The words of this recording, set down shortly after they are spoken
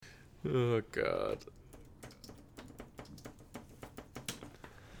Oh God.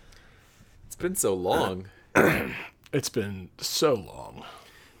 It's been so long. It's been so long.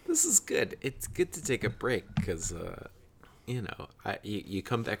 This is good. It's good to take a break because, you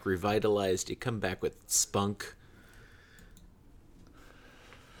come back revitalized. You come back with spunk.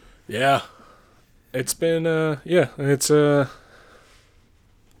 Yeah. It's been,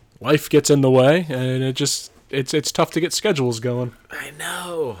 life gets in the way, and it's tough to get schedules going. I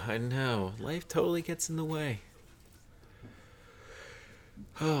know. Life totally gets in the way.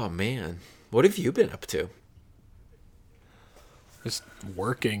 Oh man, what have you been up to? Just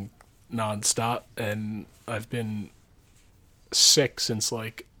working nonstop, and I've been sick since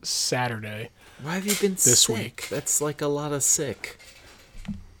like Saturday Why have you been this sick? week. That's like a lot of sick.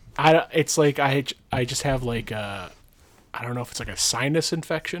 It's like I just have like I don't know if it's like a sinus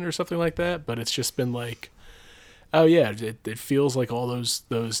infection or something like that, but it's just been like, oh yeah, it feels like all those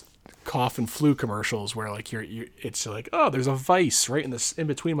cough and flu commercials where like you're it's like, oh, there's a vice right in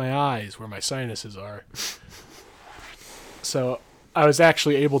between my eyes where my sinuses are. So I was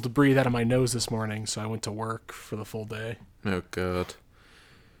actually able to breathe out of my nose this morning, so I went to work for the full day. Oh God.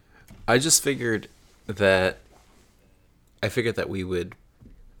 I just figured that we would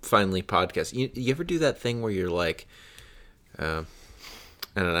finally podcast. You ever do that thing where you're like, I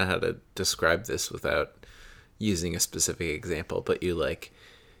don't know how to describe this without using a specific example, but you're like,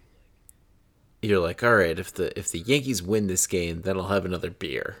 all right, if the Yankees win this game, then I'll have another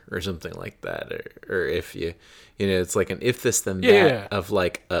beer or something like that, or if it's like an if this then that Yeah. of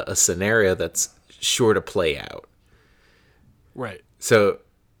like a scenario that's sure to play out. Right. So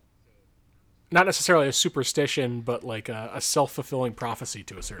Not necessarily a superstition, but like a self-fulfilling prophecy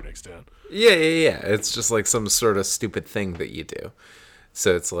to a certain extent. yeah. It's just like some sort of stupid thing that you do.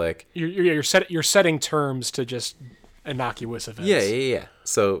 So it's like You're setting terms to just innocuous events. yeah.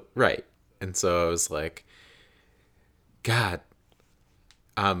 So right, and so I was like, God,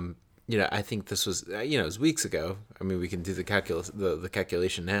 I think this was it was weeks ago. I mean, we can do the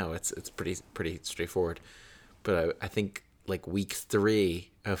calculation now. It's pretty straightforward. But I think like week 3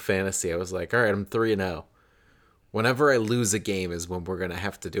 of fantasy, I was like, all right, I'm 3-0. Whenever I lose a game is when we're gonna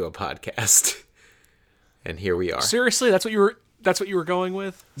have to do a podcast. And here we are. Seriously, that's what you were going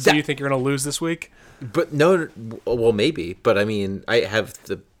with? So you think you're going to lose this week? But no, well, maybe. But I mean, I have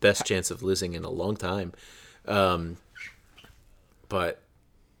the best chance of losing in a long time. But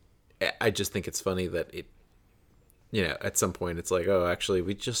I just think it's funny that at some point it's like, oh, actually,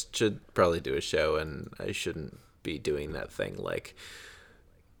 we just should probably do a show, and I shouldn't be doing that thing like,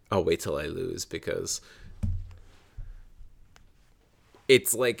 I'll wait till I lose, because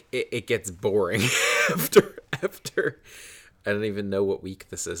it's like it gets boring after. I don't even know what week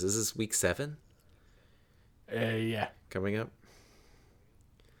this is. Is this week 7? Yeah. Coming up?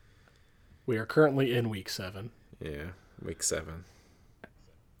 We are currently in week 7. Yeah, week 7.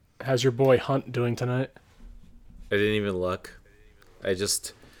 How's your boy Hunt doing tonight? I didn't even look.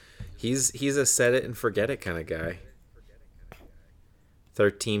 He's a set it and forget it kind of guy.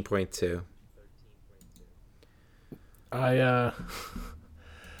 13.2. I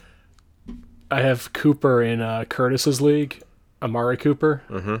have Cooper in Curtis's league, Amari Cooper,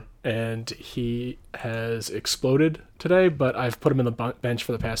 and he has exploded today, but I've put him in the bench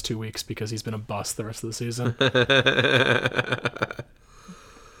for the past 2 weeks because he's been a bust the rest of the season.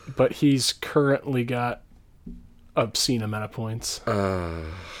 But he's currently got obscene amount of points.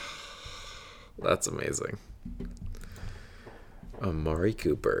 That's amazing. Amari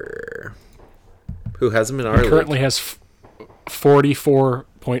Cooper, who has him in our He currently league. has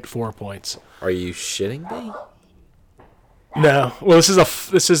 44.4 points. Are you shitting me? No, well, this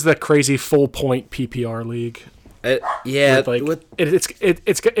is the crazy full point PPR league. Yeah,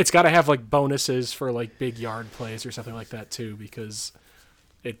 It's got to have like bonuses for like big yard plays or something like that too, because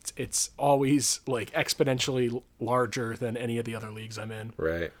it's always like exponentially larger than any of the other leagues I'm in.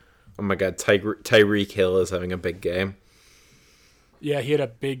 right. Oh my God, Tyreek Hill is having a big game. Yeah, he had a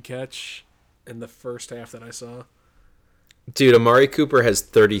big catch in the first half that I saw. Dude, Amari Cooper has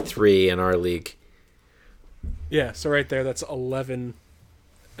 33 in our league. Yeah, so right there, that's 11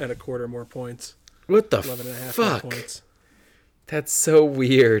 and a quarter more points. What the 11 and a half fuck? more points. That's so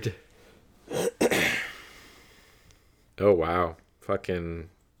weird. Oh wow, fucking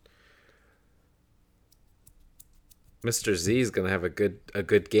Mr. Z is gonna have a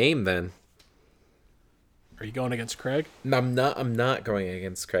good game then. Are you going against Craig? No, I'm not going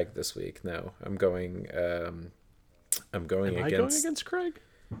against Craig this week. No, I'm going. I'm going Am I against. going against Craig?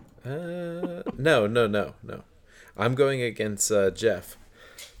 No. I'm going against Jeff.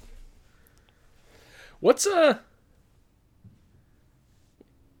 What's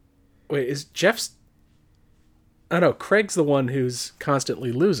Wait, is Jeff's? I don't know. Craig's the one who's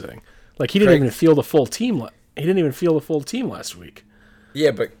constantly losing. Like he didn't even feel the full team. He didn't even feel the full team last week.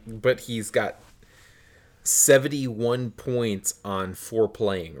 Yeah, but he's got 71 points on 4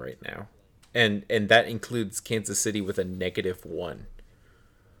 playing right now, and that includes Kansas City with a -1.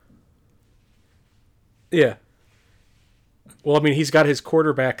 Yeah. Well, I mean, he's got his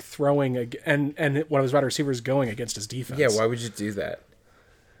quarterback throwing and one of his wide receivers going against his defense. Yeah, why would you do that?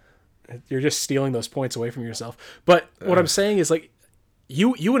 You're just stealing those points away from yourself. But what I'm saying is, like,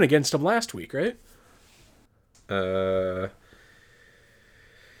 you went against him last week, right?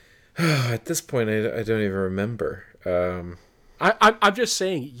 At this point, I don't even remember. I'm just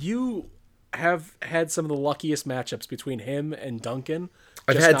saying you have had some of the luckiest matchups between him and Duncan.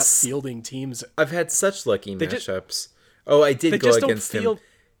 Not fielding teams. I've had such lucky matchups. I did go against him.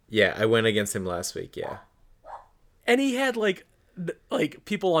 Yeah, I went against him last week. Yeah, and he had like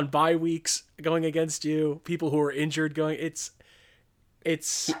people on bye weeks going against you, people who are injured going. It's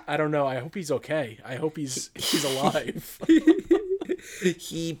I don't know. I hope he's okay. I hope he's alive.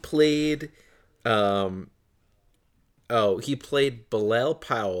 He played he played Bilal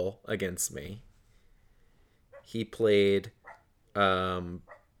Powell against me. He played Brandon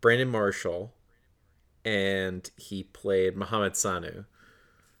Marshall, and he played Mohamed Sanu.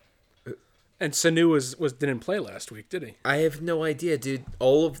 And Sanu was didn't play last week, did he? I have no idea, dude.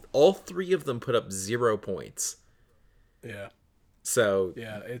 All 3 of them put up 0 points. Yeah. So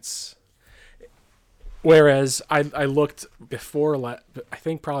yeah, it's. Whereas I looked before, I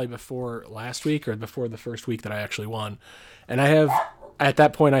think probably before last week or before the first week that I actually won, and at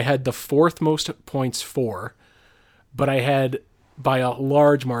that point I had the 4th most points for, but I had by a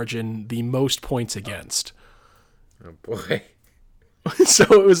large margin the most points against. Oh boy. So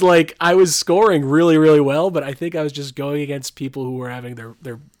it was like I was scoring really, really well, but I think I was just going against people who were having their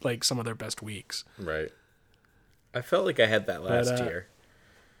like some of their best weeks. Right. I felt like I had that last year.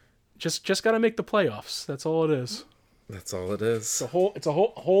 Just got to make the playoffs. That's all it is. That's all it is. It's a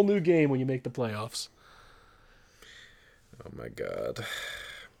whole new game when you make the playoffs. Oh my god.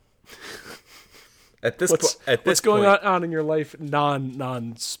 What's going on in your life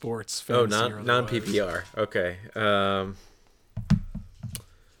non sports fantasy? Non PPR. Okay.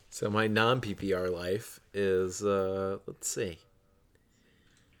 So my non PPR life is let's see.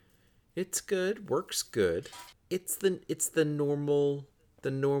 It's good, works good. It's the normal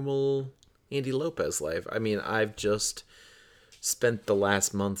Andy Lopez life. I mean, I've just spent the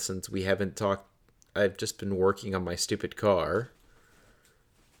last month since we haven't talked. I've just been working on my stupid car.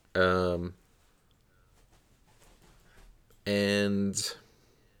 And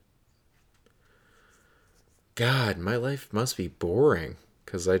God, my life must be boring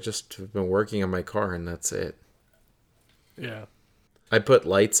because I just have been working on my car and that's it. Yeah. I put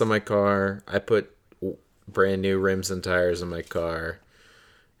lights on my car. I put brand new rims and tires on my car.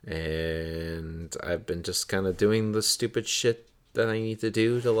 And I've been just kind of doing the stupid shit that I need to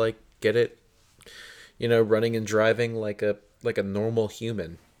do to like get it, running and driving like a normal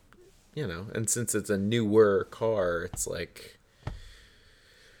human, and since it's a newer car, it's like,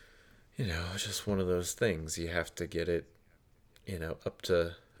 just one of those things. You have to get it, up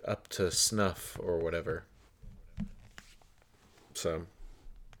to snuff or whatever. So,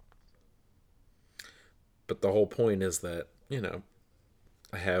 but the whole point is that,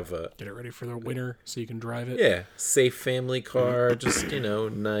 I have a... Get it ready for the winter so you can drive it. Yeah, safe family car, just,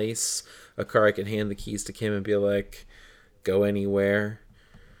 nice. A car I can hand the keys to Kim and be like, go anywhere.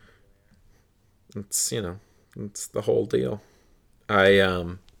 It's, it's the whole deal. I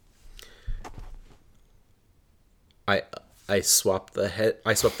swapped the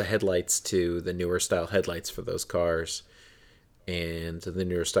headlights to the newer style headlights for those cars. And the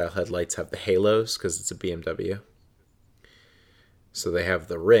newer style headlights have the halos because it's a BMW. So they have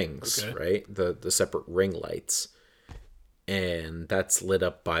the rings, okay, right? The separate ring lights. And that's lit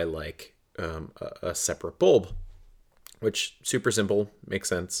up by like a separate bulb, which super simple, makes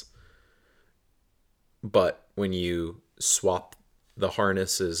sense. But when you swap the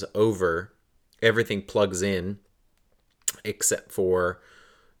harnesses over, everything plugs in except for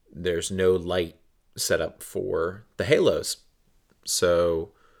there's no light set up for the halos.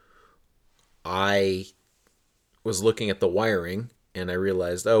 So I was looking at the wiring and I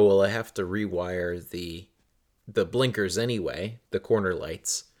realized, I have to rewire the blinkers anyway, the corner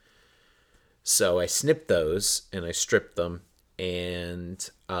lights. So I snipped those and I stripped them and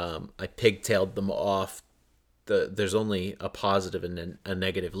I pigtailed them off. There's only a positive and a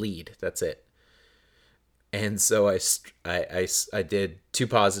negative lead. That's it. And so I did 2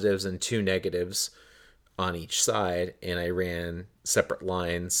 positives and 2 negatives on each side, and I ran separate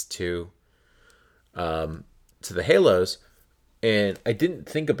lines to the halos, and I didn't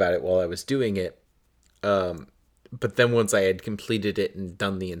think about it while I was doing it. But then once I had completed it and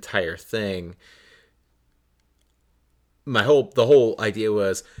done the entire thing, the whole idea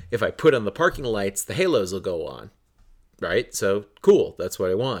was if I put on the parking lights, the halos will go on, right? So cool, that's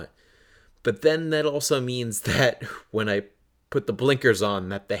what I want. But then that also means that when I put the blinkers on,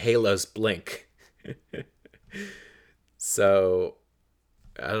 that the halos blink. So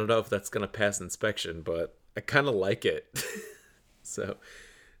I don't know if that's gonna pass inspection, but I kind of like it. So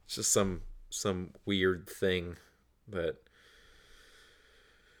it's just some weird thing that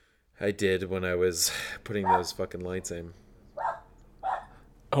I did when I was putting those fucking lights in.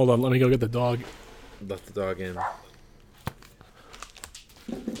 Hold on, let me go get the dog. Left the dog in.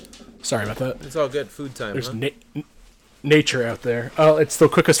 Sorry about that. It's all good. Food time. There's Huh? nature out there. Oh, it's the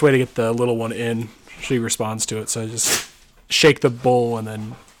quickest way to get the little one in. She responds to it, so I just shake the bowl and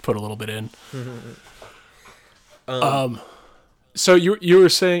then put a little bit in. So you were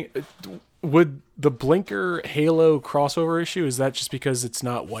saying, would the blinker halo crossover issue, is that just because it's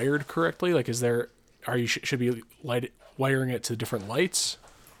not wired correctly? Like, should be wiring it to different lights?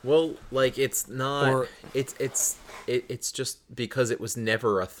 Well, like it's not. Or- It's just because it was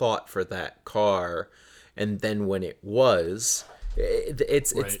never a thought for that car, and then when it was,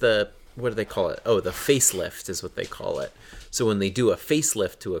 it's Right. the, what do they call it? Oh, the facelift is what they call it. So when they do a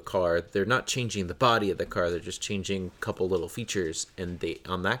facelift to a car, they're not changing the body of the car; they're just changing a couple little features. And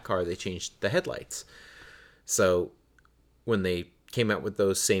on that car they changed the headlights. So when they came out with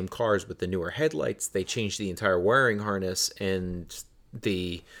those same cars with the newer headlights, they changed the entire wiring harness, and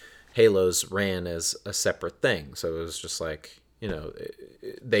the halos ran as a separate thing. So it was just like,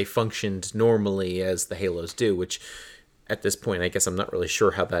 they functioned normally as the halos do, which at this point, I guess I'm not really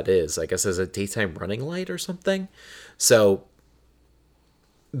sure how that is. I guess as a daytime running light or something. So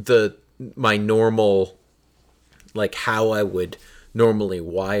my normal, like how I would normally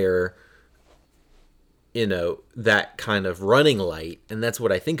wire, that kind of running light, and that's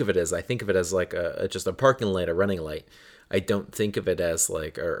what I think of it as. I think of it as like just a parking light, a running light. I don't think of it as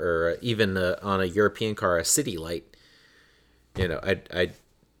like, or even on a European car, a city light. I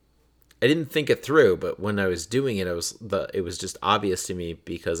didn't think it through, but when I was doing it, it was just obvious to me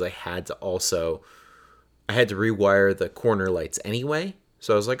because I had to rewire the corner lights anyway.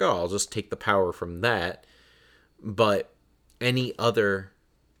 So I was like, oh, I'll just take the power from that. But any other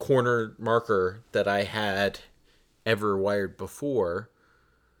corner marker that I had ever wired before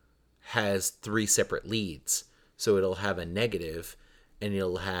has 3 separate leads. So it'll have a negative, and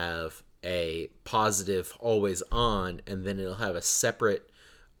it'll have a positive always on, and then it'll have a separate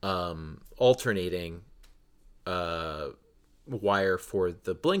alternating wire for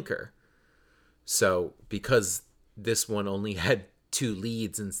the blinker. So because this one only had 2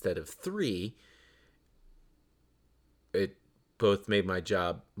 leads instead of 3, it both made my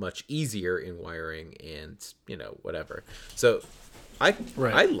job much easier in wiring and whatever. So I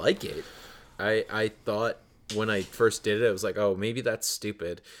like it. I thought when I first did it, I was like, oh, maybe that's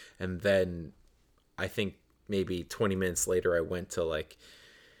stupid. And then I think maybe 20 minutes later, I went to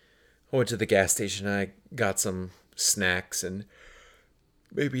the gas station. And I got some snacks and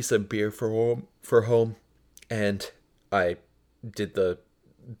maybe some beer for home. And I did the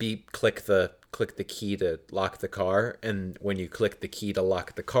beep, click the key to lock the car. And when you click the key to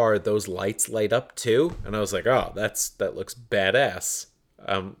lock the car, those lights light up too. And I was like, oh, that looks badass.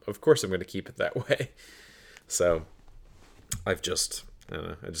 Of course I'm going to keep it that way. So I just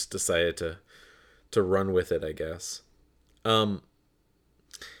decided to run with it, I guess.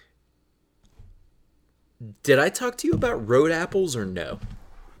 Did I talk to you about road apples or no?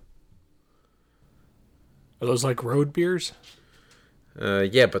 Are those like road beers?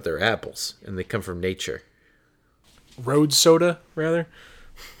 Yeah, but they're apples and they come from nature. Road soda, rather?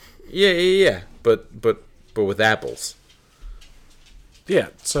 Yeah. But with apples. Yeah,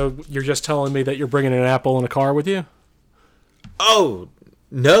 so you're just telling me that you're bringing an apple in a car with you? Oh,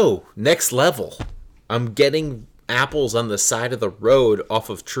 no. Next level. I'm getting apples on the side of the road off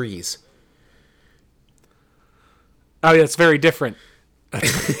of trees. Oh, yeah, it's very different.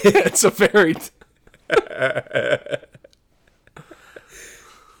 It's a very...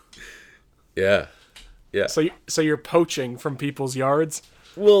 Yeah. So you're poaching from people's yards?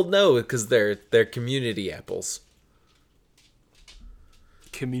 Well, no, because they're community apples.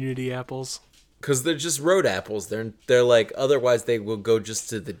 Community apples? Because they're just road apples. They're like, otherwise they will go just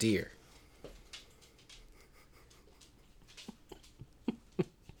to the deer.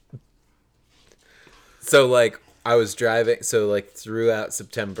 So like I was driving, so like throughout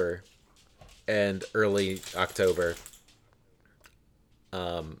September and early October,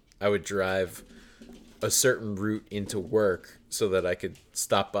 I would drive a certain route into work so that I could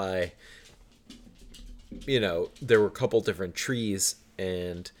stop by. There were a couple different trees,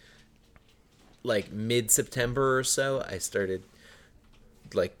 and like mid-September or so, I started,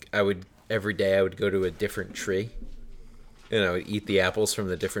 like, every day I would go to a different tree, and I would eat the apples from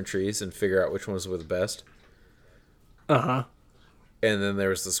the different trees and figure out which ones were the best. Uh-huh. And then there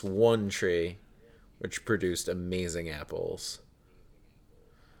was this one tree which produced amazing apples.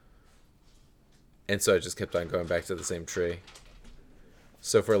 And so I just kept on going back to the same tree.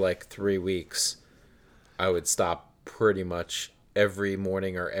 So for like 3 weeks, I would stop pretty much every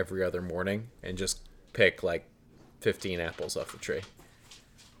morning or every other morning and just pick like 15 apples off the tree.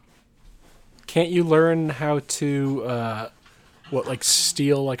 Can't you learn how to,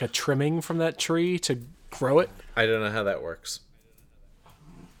 steal like a trimming from that tree to grow it? I don't know how that works.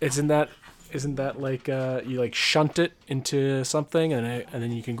 Isn't that like you like shunt it into something and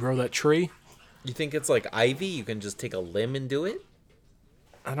then you can grow that tree? You think it's like ivy? You can just take a limb and do it?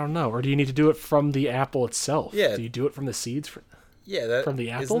 I don't know. Or do you need to do it from the apple itself? Yeah. Do you do it from the seeds? From the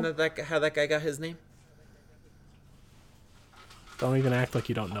apple? Isn't that how that guy got his name? Don't even act like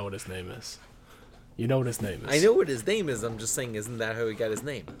you don't know what his name is. You know what his name is. I know what his name is. I'm just saying, isn't that how he got his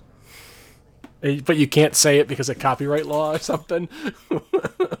name? But you can't say it because of copyright law or something?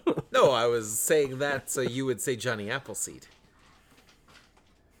 No, I was saying that so you would say Johnny Appleseed.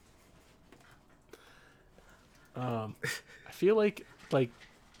 I feel like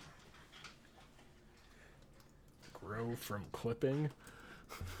grow from clipping.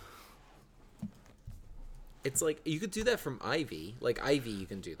 It's like you could do that from ivy. Like ivy, you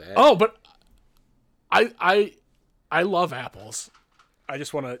can do that. Oh, but I love apples. I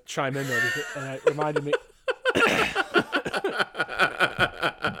just want to chime in there because, and it reminded me.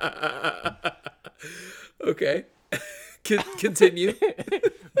 Okay, continue.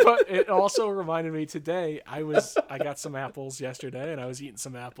 But it also reminded me today. I got some apples yesterday, and I was eating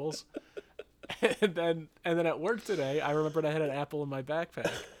some apples, and then at work today, I remembered I had an apple in my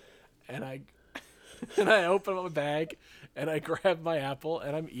backpack, and I opened up my bag, and I grabbed my apple,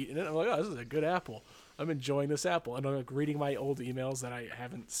 and I'm eating it. I'm like, oh, this is a good apple. I'm enjoying this apple, and I'm like reading my old emails that I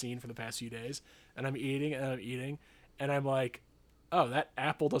haven't seen for the past few days, and I'm eating, and I'm like, oh, that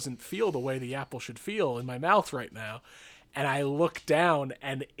apple doesn't feel the way the apple should feel in my mouth right now. And I look down,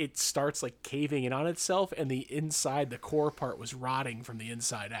 and it starts like caving in on itself, and the inside, the core part, was rotting from the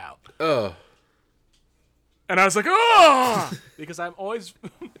inside out. Oh. And I was like, oh! Because I'm always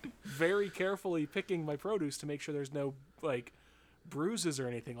very carefully picking my produce to make sure there's no like bruises or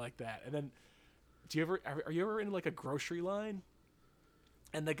anything like that. And then, are you ever in like a grocery line?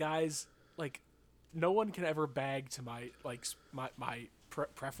 And the guys, like, no one can ever bag to my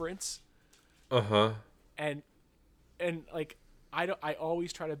preference. Uh-huh. And like, I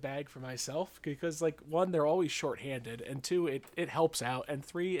always try to bag for myself because, like, one, they're always shorthanded, and two, it helps out, and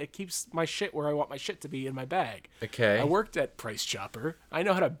three, it keeps my shit where I want my shit to be in my bag. Okay. I worked at Price Chopper. I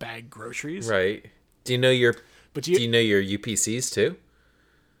know how to bag groceries. Right. Do you know your UPCs too?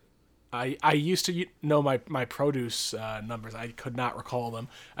 I used to know my produce numbers. I could not recall them.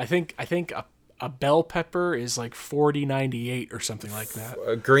 I think a bell pepper is like 4098 or something like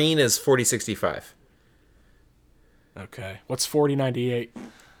that. Green is 4065. Okay. What's 4098?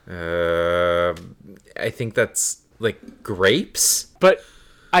 I think that's like grapes. But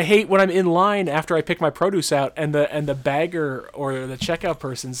I hate when I'm in line after I pick my produce out and the bagger or the checkout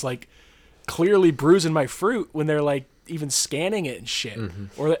person's like clearly bruising my fruit when they're like even scanning it and shit. Mm-hmm.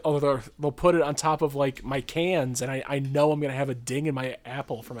 Or they'll put it on top of like my cans, and I know I'm going to have a ding in my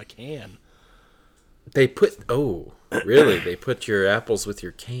apple from a can. They put your apples with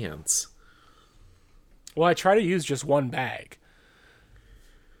your cans. Well, I try to use just one bag.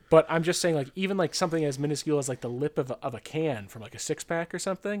 But I'm just saying, like, even like something as minuscule as like the lip of a can from like a 6-pack or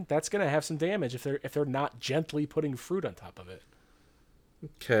something, that's gonna have some damage if they're not gently putting fruit on top of it.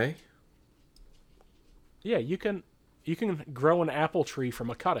 Okay. Yeah, you can grow an apple tree from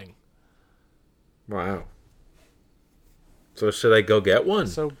a cutting. Wow. So should I go get one?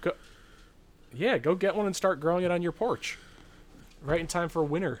 So go get one and start growing it on your porch. Right in time for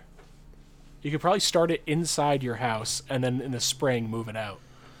winter. You could probably start it inside your house and then in the spring move it out.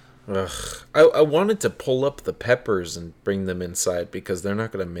 Ugh. I wanted to pull up the peppers and bring them inside because they're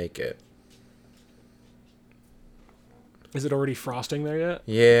not going to make it. Is it already frosting there yet?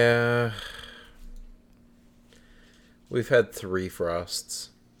 Yeah. We've had 3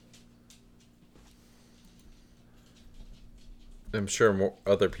 frosts. I'm sure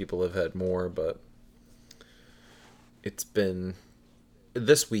other people have had more, but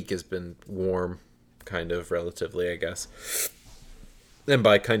this week has been warm, kind of, relatively, I guess. And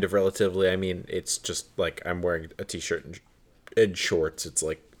by kind of relatively, I mean it's just like I'm wearing a t-shirt and shorts. It's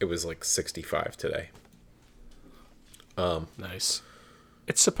like it was like 65 today. Nice.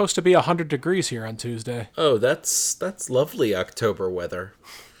 It's supposed to be 100 degrees here on Tuesday. Oh, that's lovely October weather.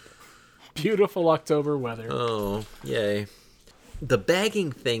 Beautiful October weather. Oh, yay. The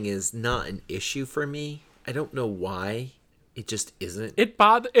bagging thing is not an issue for me. I don't know why. It just isn't. It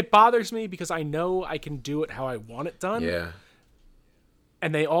bothers me because I know I can do it how I want it done. Yeah.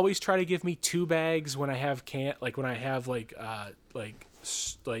 And they always try to give me 2 bags when I have like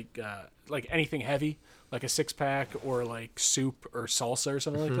anything heavy, like a 6-pack or like soup or salsa or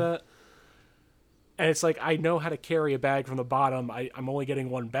something like that. And it's like, I know how to carry a bag from the bottom. I'm only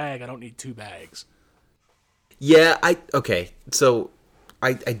getting 1 bag. I don't need 2 bags. Yeah, okay. So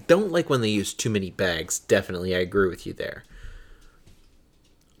I don't like when they use too many bags. Definitely, I agree with you there.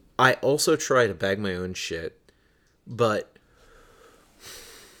 I also try to bag my own shit, but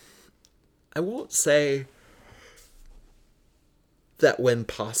I won't say that when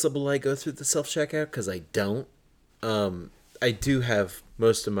possible I go through the self-checkout, because I don't. I do have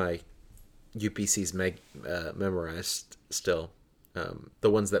most of my UPCs memorized still.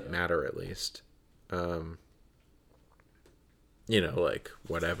 The ones that matter, at least. Like,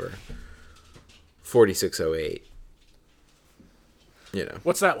 whatever. 4608.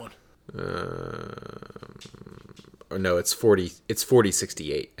 What's that one? Or no, it's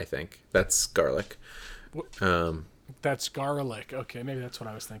 4068, I think. That's garlic. That's garlic. Okay, maybe that's what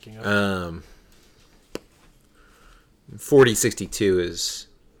I was thinking of. 4062 is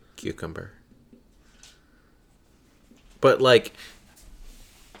cucumber. But, like,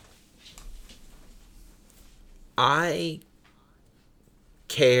 I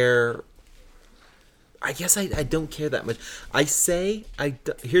care. I guess I don't care that much.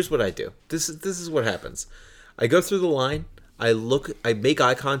 Here's what I do. This is what happens. I go through the line. I make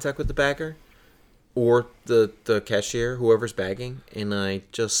eye contact with the bagger or the cashier, whoever's bagging, and I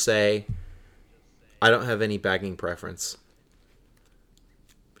just say, I don't have any bagging preference.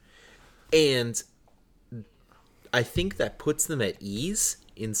 And I think that puts them at ease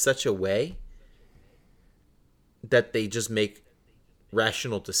in such a way that they just make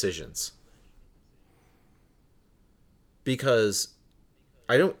rational decisions. Because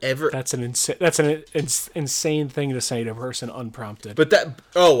I don't ever. That's an insane thing to say to a person unprompted. But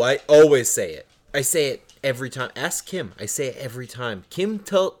I always say it. I say it every time. Ask Kim. I say it every time. Kim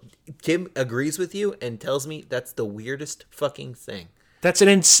agrees with you and tells me that's the weirdest fucking thing. That's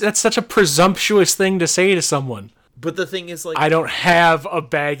such a presumptuous thing to say to someone. But the thing is, like, I don't have a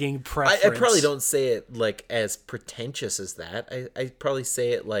bagging preference. I probably don't say it like as pretentious as that. I probably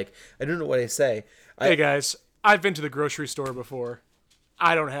say it like, I don't know what I say. Hey guys, I've been to the grocery store before.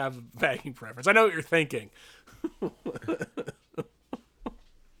 I don't have a bagging preference. I know what you're thinking.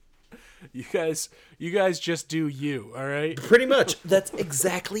 You guys just do you, all right? Pretty much. That's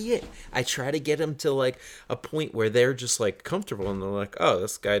exactly it. I try to get them to like a point where they're just like comfortable and they're like, oh,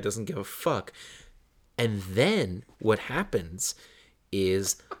 this guy doesn't give a fuck. And then what happens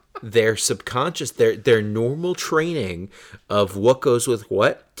is their subconscious, their normal training of what goes with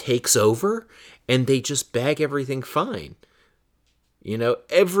what takes over, and they just bag everything fine.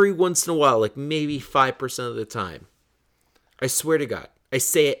 Every once in a while, like maybe 5% of the time. I swear to God. I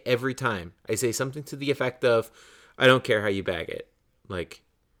say it every time. I say something to the effect of, I don't care how you bag it. Like,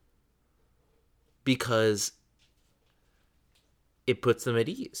 because it puts them at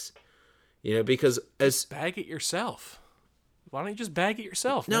ease. Because bag it yourself. Why don't you just bag it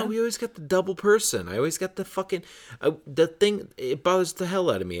yourself? No, man? we always got the double person. I always got the fucking the thing. It bothers the hell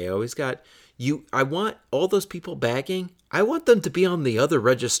out of me. I always got you. I want all those people bagging. I want them to be on the other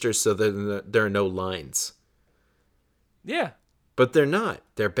register so that there are no lines. Yeah, but they're not.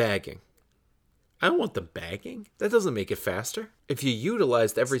 They're bagging. I don't want them bagging. That doesn't make it faster. If you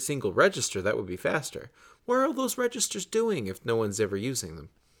utilized every single register, that would be faster. What are all those registers doing if no one's ever using them?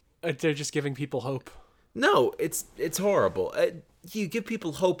 They're just giving people hope. No, it's horrible. You give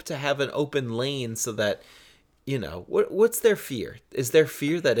people hope to have an open lane so that, what's their fear? Is their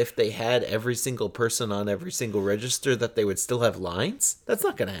fear that if they had every single person on every single register that they would still have lines? That's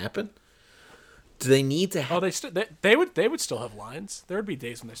not going to happen. Do they need to have... Oh, they would still have lines. There would be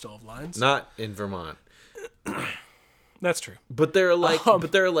days when they still have lines. Not in Vermont. That's true. But there are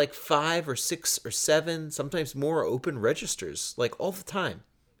like 5 or 6 or 7, sometimes more open registers, like all the time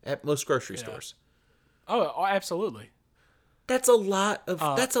at most grocery stores. Oh, absolutely. That's a lot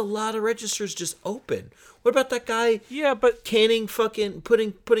of registers just open. What about that guy? Yeah, but canning fucking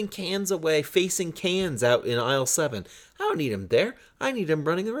putting cans away, facing cans out in aisle 7. I don't need him there. I need him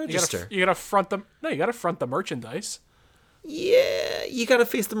running the register. You gotta front them. No, you gotta front the merchandise. Yeah, you gotta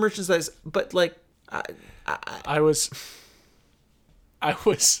face the merchandise, but like, I was,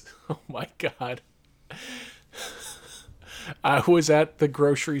 oh my God. I was at the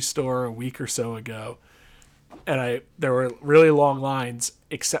grocery store a week or so ago, and there were really long lines,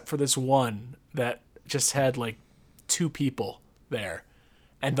 except for this one that just had like 2 people there.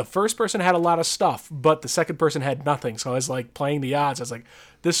 And the first person had a lot of stuff, but the second person had nothing. So I was like playing the odds. I was like,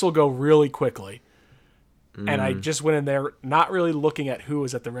 this will go really quickly. And I just went in there, not really looking at who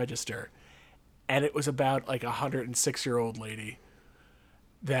was at the register. And it was about like a 106-year-old lady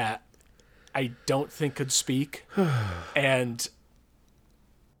that I don't think could speak and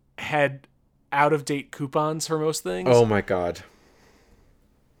had out-of-date coupons for most things. oh my God.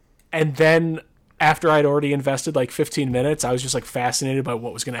 And then after I'd already invested like 15 minutes, I was just like fascinated by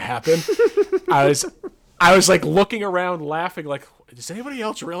what was going to happen. I was like looking around laughing like, does anybody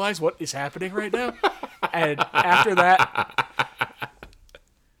else realize what is happening right now? And after that,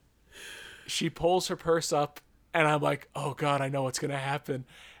 she pulls her purse up and I'm like, oh God, I know what's going to happen.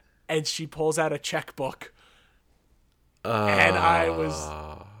 And she pulls out a checkbook. And I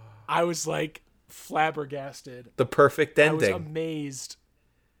was like flabbergasted. The perfect I was ending. amazed.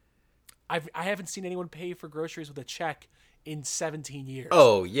 I haven't seen anyone pay for groceries with a check in 17 years.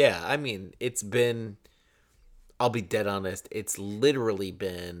 Oh yeah, I mean, it's been. I'll be dead honest. It's literally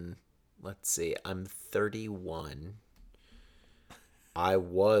been. Let's see. I'm 31. I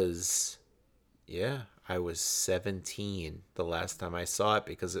was 17 the last time I saw it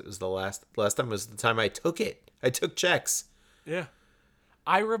because it was the last time was the time I took it. I took checks. Yeah.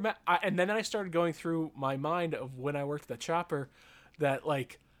 I remember, and then I started going through my mind of when I worked at the Chopper that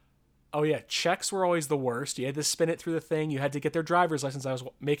like, oh yeah, checks were always the worst. You had to spin it through the thing. You had to get their driver's license. I was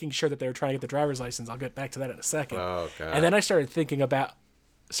making sure that they were trying to get the driver's license. I'll get back to that in a second. Oh God. And then I started thinking about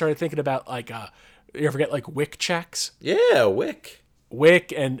like, you ever get like WIC checks? Yeah, Wick.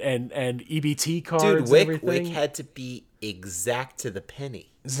 WIC and EBT cards. Dude, and Wick everything. had to be exact to the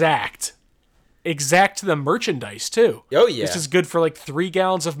penny. Exact to the merchandise too. Oh yeah. This is good for like 3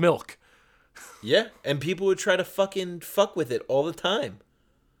 gallons of milk. Yeah, and people would try to fuck with it all the time.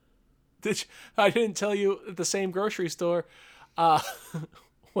 I didn't tell you at the same grocery store.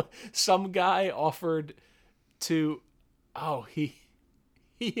 Some guy offered to,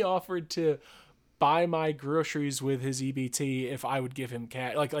 he offered to buy my groceries with his EBT if I would give him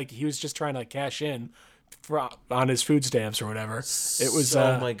cash. Like he was just trying to cash in on his food stamps or whatever. It was.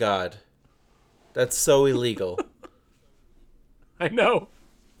 Oh my God, that's so illegal. I know.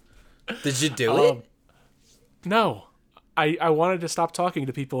 Did you do it? No. I wanted to stop talking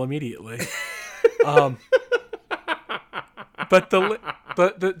to people immediately. But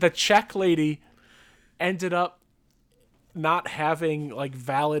the check lady ended up not having like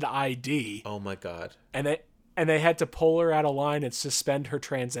valid ID. Oh my God. And they had to pull her out of line and suspend her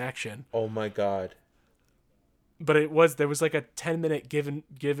transaction. Oh my God. But there was like a 10-minute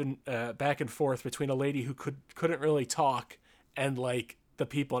given back and forth between a lady who couldn't really talk and like the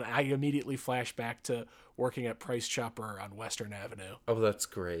people, and I immediately flashed back to working at Price Chopper on Western Avenue. Oh, that's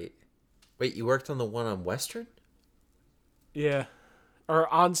great. Wait, you worked on the one on Western? Yeah.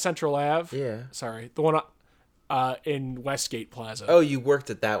 Or on Central Ave. Yeah. Sorry. The one in Westgate Plaza. Oh, you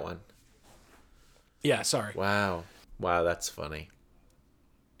worked at that one. Yeah, sorry. Wow, that's funny.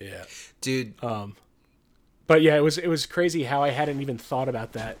 Yeah. Dude. But yeah, it was crazy how I hadn't even thought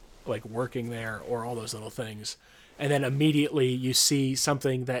about that, like working there or all those little things. And then immediately you see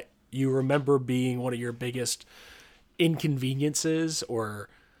something that you remember being one of your biggest inconveniences or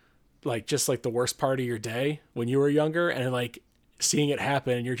like just like the worst part of your day when you were younger, and like seeing it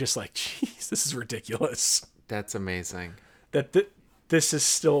happen and you're just like, geez, this is ridiculous. That's amazing. That this is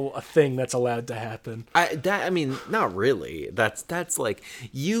still a thing that's allowed to happen. I mean, not really. That's like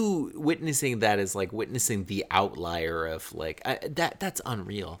you witnessing that is like witnessing the outlier of like that's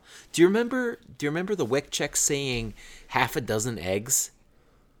unreal. Do you remember the WIC check saying half a dozen eggs?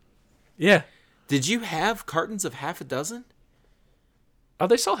 Yeah. Did you have cartons of half a dozen? Oh,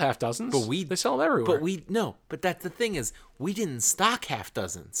 they sell half dozens. But they sell them everywhere. But that's the thing is we didn't stock half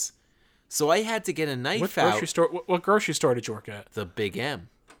dozens. So I had to get a knife What grocery store did you work at? The Big M.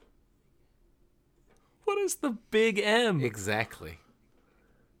 What is the Big M? Exactly.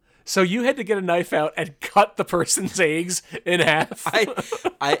 So you had to get a knife out and cut the person's eggs in half.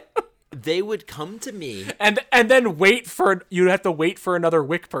 They would come to me and then you'd have to wait for another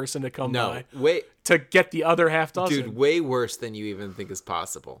WIC person to come by. Wait to get the other half dozen. Dude, way worse than you even think is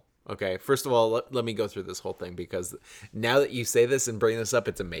possible. Okay, first of all, let me go through this whole thing because now that you say this and bring this up,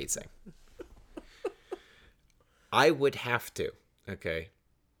 it's amazing. I would have to, okay,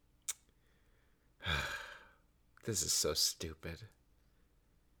 This is so stupid.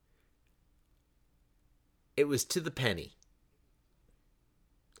 It was to the penny.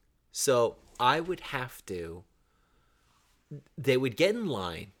 So I would have to. They would get in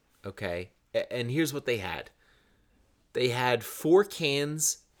line, okay? And here's what they had. They had 4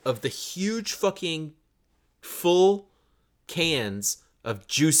 cans of the huge fucking full cans of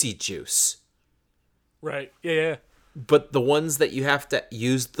Juicy Juice. Right. Yeah. But the ones that you have to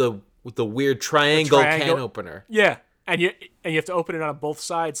use the weird triangle can opener. Yeah. And you have to open it on both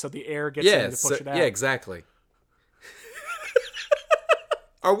sides so the air gets in to push it out. Yeah, exactly.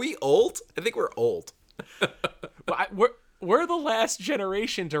 Are we old? I think we're old. We're the last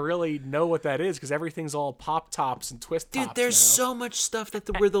generation to really know what that is because everything's all pop tops and twist tops. Dude, there's now. so much stuff that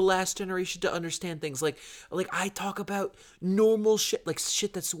we're the last generation to understand things. Like I talk about normal shit, like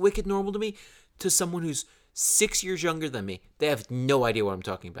shit that's wicked normal to me, to someone who's 6 years younger than me. They have no idea what I'm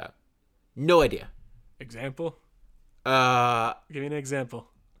talking about. No idea. Example? Give me an example.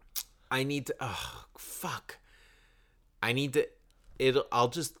 I need to. Oh, fuck. I need to. I'll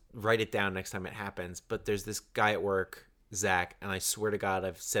just write it down next time it happens. But there's this guy at work, Zach, and I swear to God,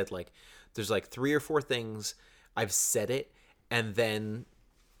 I've said there's 3 or 4 things. I've said it, and then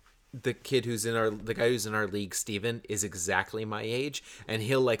the guy who's in our league, Steven, is exactly my age, and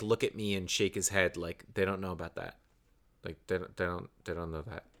he'll look at me and shake his head like they don't know about that, like they don't know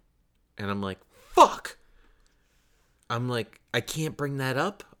that, and I'm like, fuck. I'm like, I can't bring that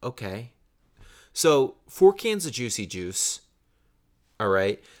up. Okay, so 4 cans of Juicy Juice. All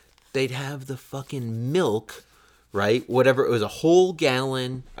right, they'd have the fucking milk, right? Whatever, it was a whole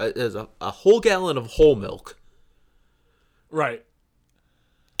gallon. It was a whole gallon of whole milk. Right.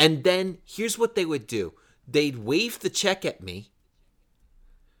 And then here's what they would do. They'd wave the check at me.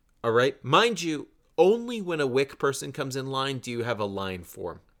 All right, mind you, only when a WIC person comes in line do you have a line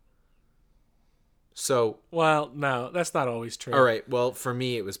form. So, well, no, that's not always true. All right, well, for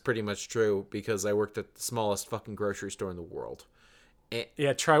me it was pretty much true because I worked at the smallest fucking grocery store in the world.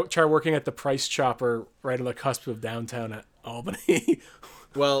 Yeah, try working at the Price Chopper right on the cusp of downtown at Albany.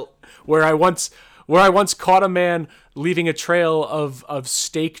 Well, where I once caught a man leaving a trail of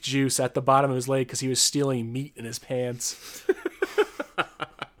steak juice at the bottom of his leg because he was stealing meat in his pants.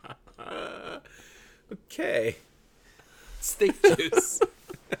 Okay. Steak juice.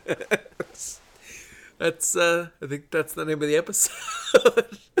 That's I think that's the name of the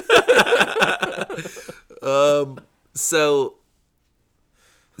episode.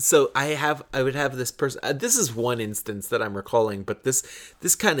 So I would have this person. This is one instance that I'm recalling, but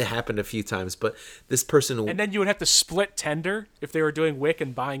this kind of happened a few times. But this person, and then you would have to split tender if they were doing WIC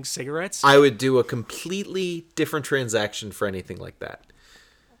and buying cigarettes. I would do a completely different transaction for anything like that.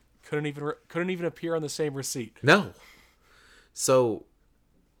 Couldn't even appear on the same receipt. No. So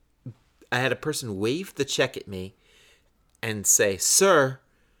I had a person wave the check at me and say, "Sir,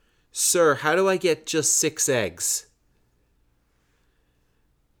 how do I get just 6 eggs?"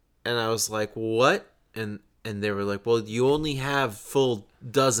 And I was like, "What?" And they were like, "Well, you only have full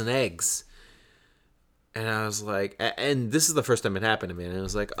dozen eggs." And I was like, and this is the first time it happened to me. And I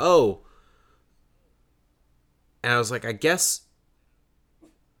was like, "Oh." And I was like, I guess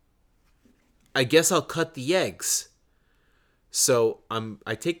I'll cut the eggs. So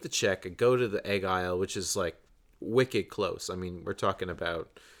I take the check, I go to the egg aisle, which is wicked close. I mean, we're talking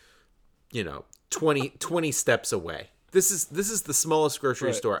about, 20 steps away. This is the smallest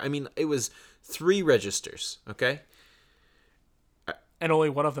grocery store. I mean, it was 3 registers, okay? And only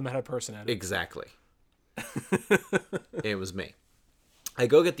one of them had a person at it. Exactly. It was me. I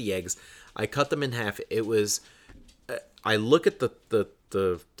go get the eggs. I cut them in half. It was I look at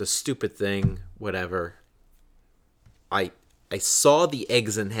the stupid thing, whatever. I saw the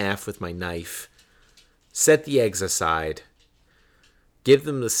eggs in half with my knife. Set the eggs aside. Give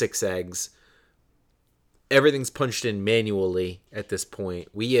them the 6 eggs. Everything's punched in manually at this point.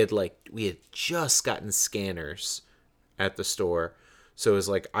 We had just gotten scanners at the store. So it was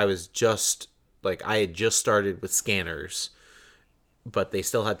I had just started with scanners, but they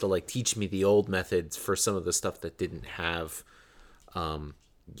still had to think me the old methods for some of the stuff that didn't have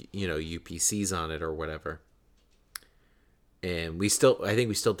UPCs on it or whatever. And I think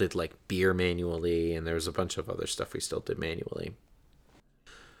we still did beer manually, and there was a bunch of other stuff we still did manually.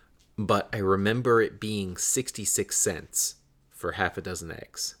 But I remember it being 66 cents for half a dozen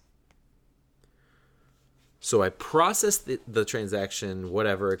eggs. So I processed the transaction,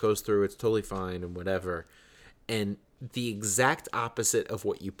 whatever, it goes through, it's totally fine and whatever. And the exact opposite of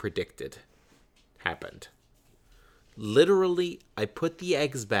what you predicted happened. Literally, I put the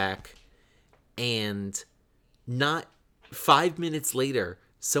eggs back, and not 5 minutes later,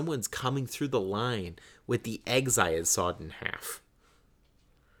 someone's coming through the line with the eggs I had sawed in half.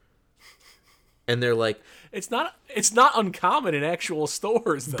 And they're like, It's not uncommon in actual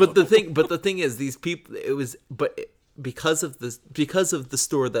stores though. but the thing is, these people, because of the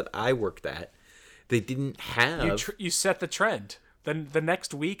store that I worked at, they didn't have. You set the trend. Then the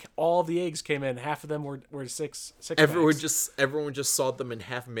next week, all the eggs came in. Half of them were six. Everyone bags. everyone just sawed them in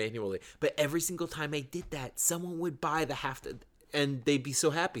half manually. But every single time I did that, someone would buy the half, and they'd be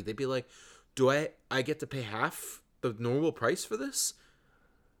so happy. They'd be like, "Do I get to pay half the normal price for this?"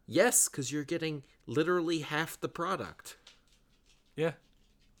 Yes, because you're getting literally half the product. Yeah.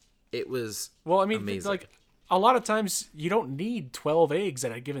 It was amazing. Like a lot of times you don't need 12 eggs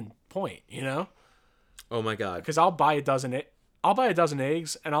at a given point, you know? Oh my god. Because I'll buy a dozen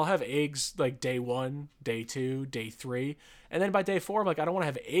eggs, and I'll have eggs like day 1, day 2, day 3, and then by day 4, I'm like, I don't want to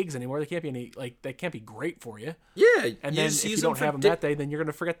have eggs anymore. They can't be they can't be great for you. Yeah, and then if you don't have them that day, then you're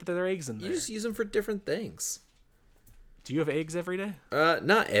gonna forget that there are eggs in there. You just use them for different things. Do you have eggs every day?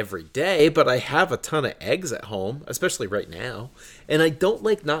 Not every day, but I have a ton of eggs at home, especially right now, and I don't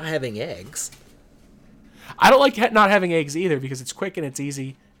like not having eggs. I don't like not having eggs either because it's quick and it's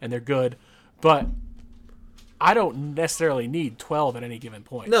easy and they're good, but I don't necessarily need 12 at any given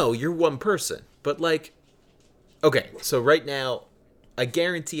point. No, you're one person. But okay, so right now, I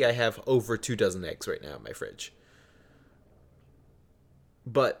guarantee I have over 2 dozen eggs right now in my fridge.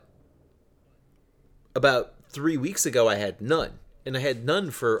 But about 3 weeks ago, I had none. And I had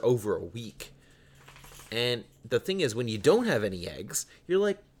none for over a week. And the thing is, when you don't have any eggs, you're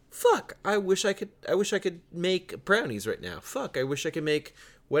like, fuck, I wish I could make brownies right now. Fuck, I wish I could make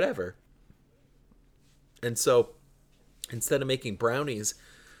whatever. And so, instead of making brownies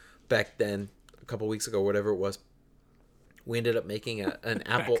back then, a couple weeks ago, whatever it was, we ended up making an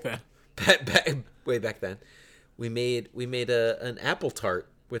apple. Way back then, we made an apple tart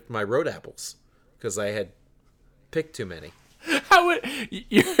with my road apples because I had picked too many.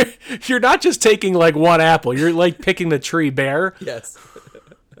 You're not just taking like one apple. You're like picking the tree bare. Yes.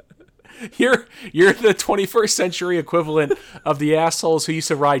 You're the 21st century equivalent of the assholes who used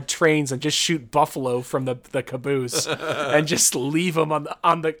to ride trains and just shoot buffalo from the caboose and just leave them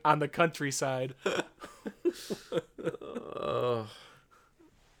on the countryside. Oh,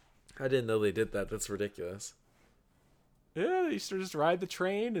 I didn't know they did that. That's ridiculous. Yeah, they used to just ride the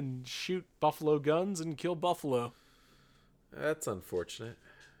train and shoot buffalo guns and kill buffalo. That's unfortunate.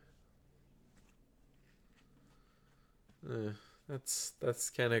 That's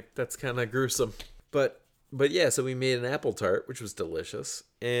kind of gruesome. But yeah, so we made an apple tart, which was delicious,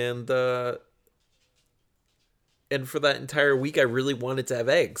 and for that entire week, I really wanted to have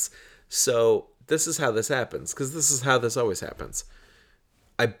eggs. So this is how this happens, because this is how this always happens.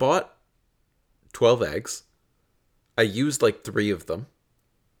 I bought 12 eggs. I used like 3 of them.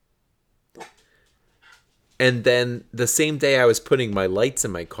 And then the same day I was putting my lights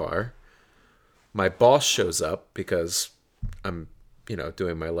in my car, my boss shows up because I'm,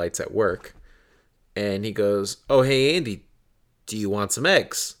 doing my lights at work. And he goes, "Oh, hey, Andy, do you want some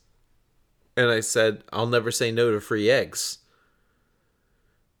eggs?" And I said, "I'll never say no to free eggs."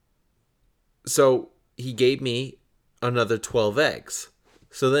 So he gave me another 12 eggs.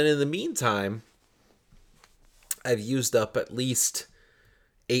 So then in the meantime, I've used up at least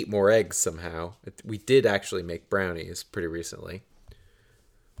 8 more eggs somehow. We did actually make brownies pretty recently.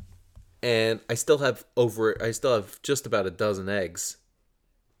 And I still have just about a dozen eggs,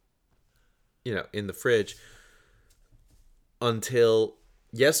 in the fridge. Until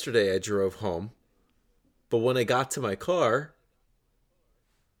yesterday I drove home. But when I got to my car,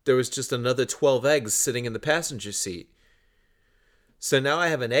 there was just another 12 eggs sitting in the passenger seat. So now I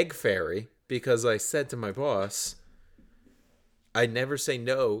have an egg fairy because I said to my boss, I never say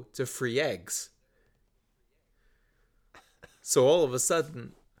no to free eggs. So all of a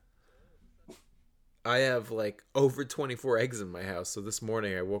sudden, I have like over 24 eggs in my house. So this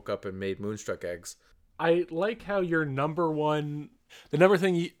morning I woke up and made Moonstruck eggs. I like how your number one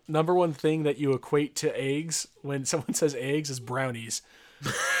thing that you equate to eggs when someone says eggs is brownies.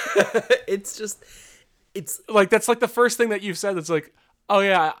 It's like that's like the first thing that you've said. That's like, oh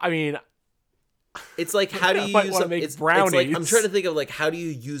yeah, I mean, it's like how do you use up brownies? It's like, I'm trying to think of like how do you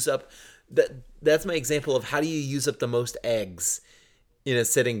use up that. That's my example of how do you use up the most eggs in a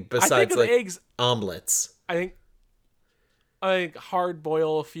sitting besides like eggs, omelets. I think hard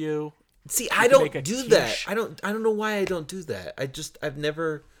boil a few. See, I don't do that. I don't know why I don't do that. I've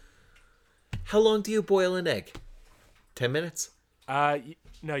never. How long do you boil an egg? 10 minutes?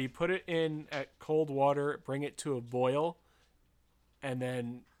 No, you put it in at cold water, bring it to a boil, and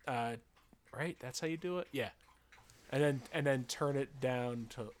then right, that's how you do it? Yeah. And then turn it down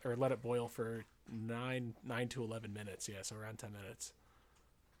or let it boil for 9 to 11 minutes. Yeah, so around 10 minutes.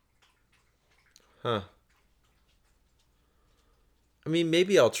 Huh. I mean,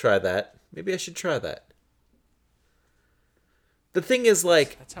 maybe I'll try that. Maybe I should try that. The thing is,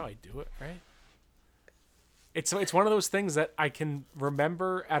 like... That's how I do it, right? It's one of those things that I can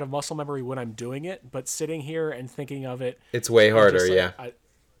remember out of muscle memory when I'm doing it, but sitting here and thinking of it... It's way harder, yeah.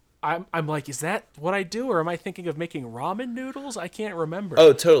 I'm like, is that what I do, or am I thinking of making ramen noodles? I can't remember.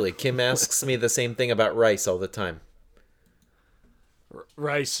 Oh, totally. Kim asks me the same thing about rice all the time.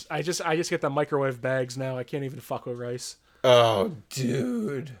 Rice. I just get the microwave bags now. I can't even fuck with rice. Oh,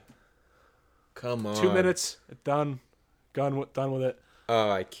 dude. Come on. 2 minutes. Done. Done with it.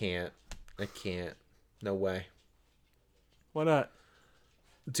 Oh, I can't. No way. Why not?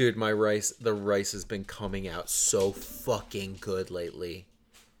 Dude, the rice has been coming out so fucking good lately.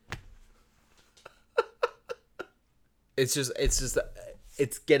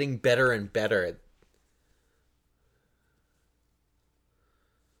 It's getting better and better.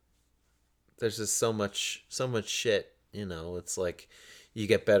 There's just so much shit, you know. It's like you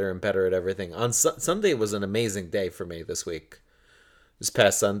get better and better at everything. On Sunday was an amazing day for me this week. This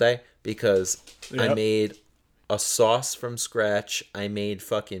past Sunday, because I made a sauce from scratch. I made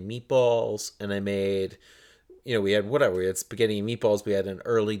fucking meatballs, and I made, we had spaghetti and meatballs. We had an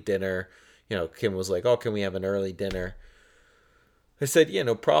early dinner. Kim was like, "Oh, can we have an early dinner?" I said, "Yeah,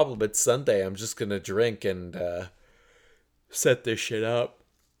 no problem. It's Sunday. I'm just gonna drink and set this shit up."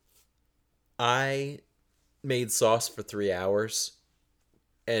 I made sauce for 3 hours,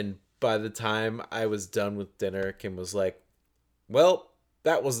 and by the time I was done with dinner, Kim was like, "Well,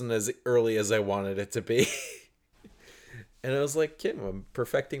 that wasn't as early as I wanted it to be." And I was like, "Kim, I'm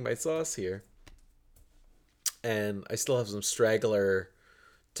perfecting my sauce here." And I still have some straggler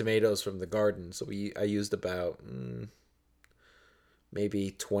tomatoes from the garden, so I used about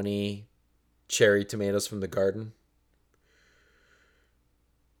maybe 20 cherry tomatoes from the garden.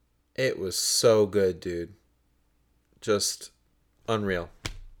 It was so good, dude. Just unreal.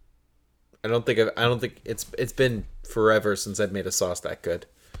 I don't think it's been forever since I've made a sauce that good.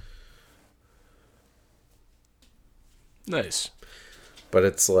 Nice. But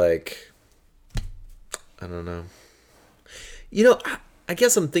it's like, I don't know. I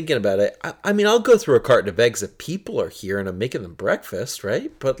guess I'm thinking about it. I mean, I'll go through a carton of eggs if people are here and I'm making them breakfast,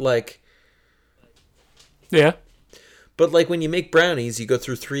 right? But like... Yeah. But like when you make brownies, you go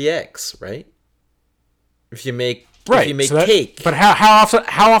through 3 eggs, right? If you make cake... But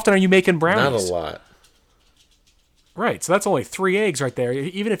how often are you making brownies? Not a lot. Right, so that's only 3 eggs right there.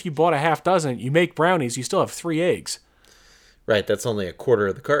 Even if you bought a half dozen, you make brownies, you still have 3 eggs. Right, that's only a quarter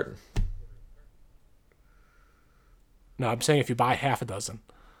of the carton. No, I'm saying if you buy half a dozen,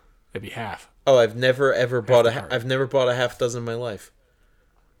 it'd be half. Oh, I've never ever bought a half dozen in my life.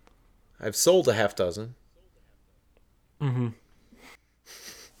 I've sold a half dozen. Mm-hmm.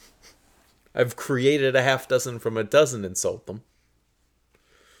 I've created a half dozen from a dozen and sold them.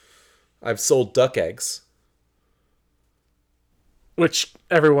 I've sold duck eggs. Which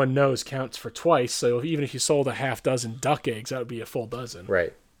everyone knows counts for twice, so even if you sold a half dozen duck eggs, that would be a full dozen.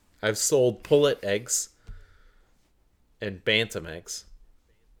 Right. I've sold pullet eggs and bantam eggs.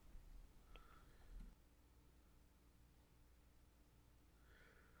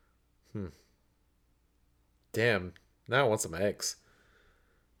 Damn. Now I want some eggs.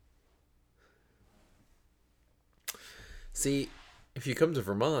 See, if you come to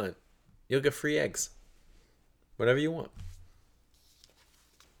Vermont, you'll get free eggs. Whatever you want.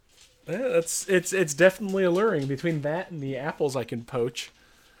 Yeah, it's definitely alluring. Between that and the apples I can poach.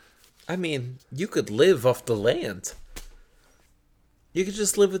 I mean, you could live off the land. You could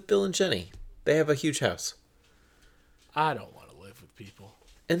just live with Bill and Jenny. They have a huge house. I don't want to live with people.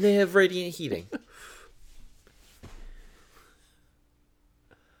 And they have radiant heating.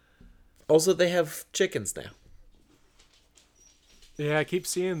 Also, they have chickens now. Yeah, I keep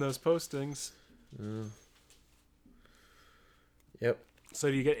seeing those postings. Yep. So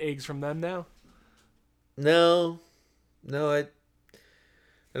do you get eggs from them now? No, I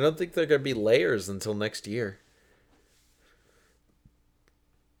don't think they're gonna be layers until next year.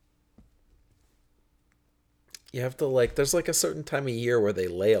 You have to there's a certain time of year where they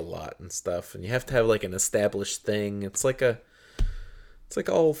lay a lot and stuff, and you have to have an established thing. It's like a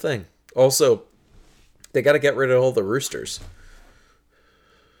whole thing. Also, they got to get rid of all the roosters.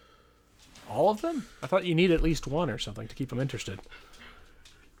 All of them? I thought you need at least one or something to keep them interested.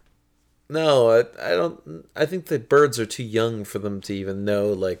 No, I don't. I think the birds are too young for them to even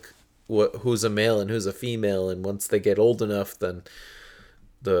know who's a male and who's a female. And once they get old enough, then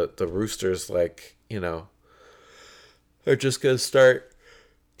the roosters are just gonna start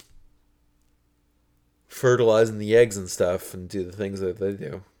fertilizing the eggs and stuff and do the things that they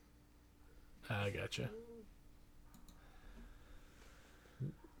do. I gotcha.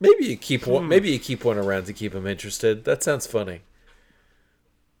 Maybe you keep one. Maybe you keep one around to keep them interested. That sounds funny.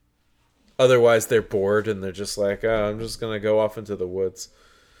 Otherwise, they're bored and they're just like, "Oh, I'm just gonna go off into the woods."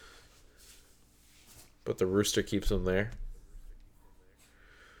 But the rooster keeps them there.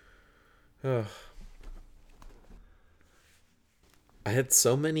 Oh. I had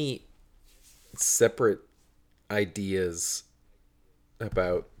so many separate ideas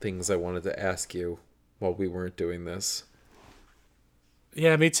about things I wanted to ask you while we weren't doing this.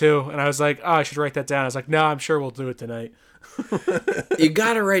 Yeah, me too. And I was like, oh, I should write that down. I was like, no, I'm sure we'll do it tonight. You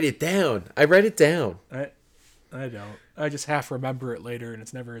gotta write it down. I write it down. I don't. I just half remember it later, and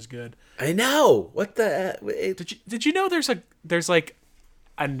it's never as good. I know. What the? Did you know there's like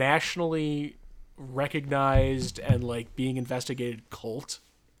a nationally recognized and like being investigated cult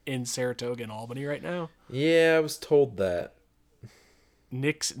in Saratoga and Albany right now? Yeah, I was told that.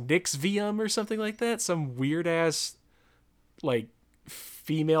 Nix VM or something like that. Some weird ass like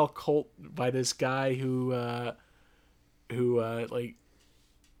female cult by this guy who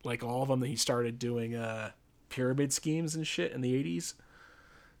like all of them that he started doing pyramid schemes and shit in the 80s.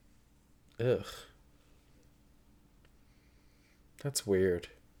 Ugh. That's weird.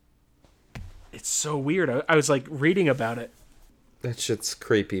 It's so weird. I was like reading about it. That shit's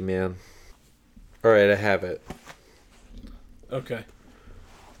creepy, man. All right, I have it. Okay.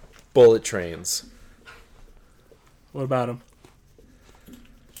 Bullet trains. What about him?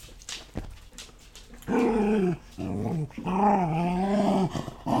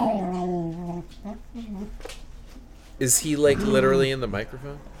 Is he like literally in the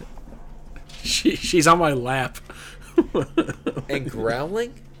microphone? She's on my lap. And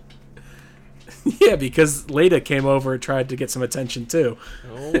growling? Yeah, because Leda came over and tried to get some attention too.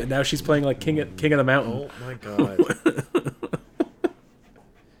 Oh. And now she's playing like King of the Mountain. Oh my god.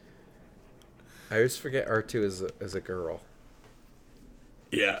 I always forget R2 is a girl.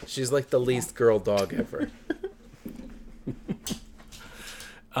 Yeah. She's like the least girl dog ever.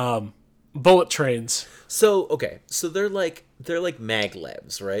 Bullet trains. So, okay. So they're like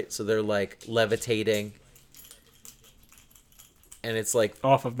maglevs, right? So they're like levitating. And it's like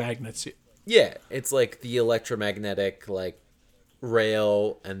Off of magnets. yeah, it's like the electromagnetic like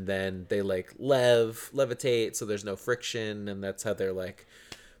rail, and then they like levitate, so there's no friction, and that's how they're like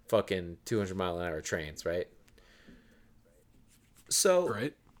fucking 200-mile-an-hour trains, right? So,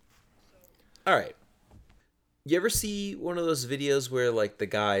 Right. all right. You ever see one of those videos where like the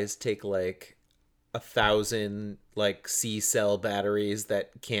guys take like 1,000 like C-cell batteries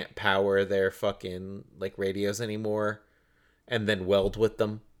that can't power their fucking like radios anymore, and then weld with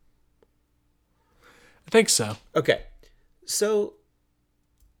them? I think so. Okay. So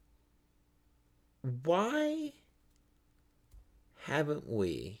why haven't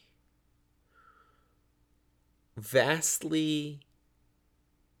we vastly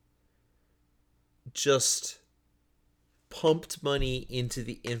just pumped money into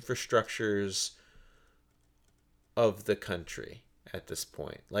the infrastructures of the country at this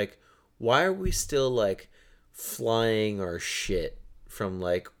point? Like, why are we still like flying our shit from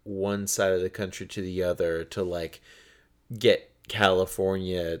like one side of the country to the other to like get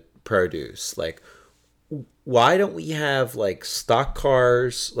California produce? Like, why don't we have like stock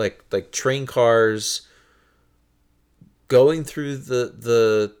cars, like train cars going through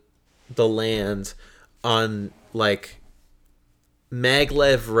the land on like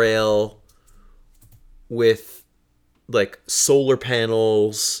maglev rail with like solar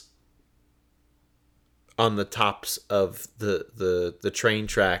panels on the tops of the train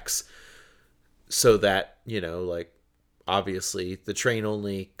tracks, so that, you know, like obviously the train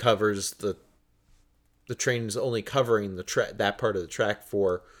only covers the train's only covering that part of the track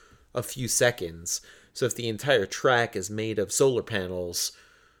for a few seconds. So if the entire track is made of solar panels,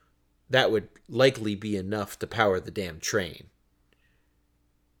 that would likely be enough to power the damn train.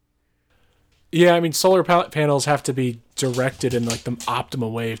 Yeah, I mean, solar panels have to be directed in like the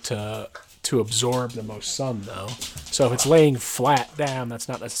optimal way to absorb the most sun, though. So if it's laying flat down, that's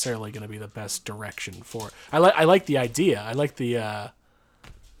not necessarily going to be the best direction for it. I like the idea. I like the.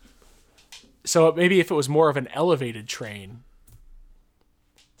 So maybe if it was more of an elevated train,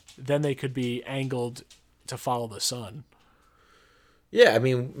 then they could be angled to follow the sun. Yeah, I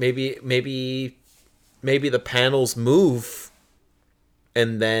mean, maybe the panels move,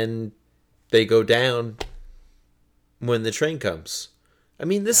 and then they go down when the train comes. I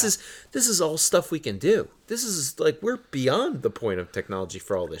mean, this is all stuff we can do. This is like, we're beyond the point of technology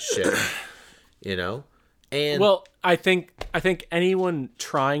for all this shit. You know, And Well, I think anyone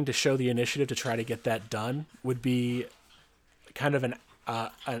trying to show the initiative to try to get that done would be kind of an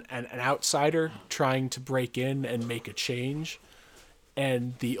outsider trying to break in and make a change.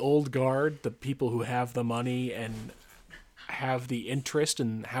 And the old guard, the people who have the money and have the interest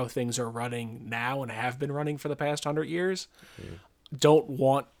in how things are running now and have been running for the past 100 years, don't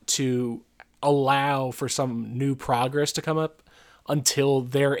want to allow for some new progress to come up until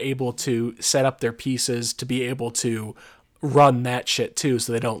they're able to set up their pieces to be able to run that shit too,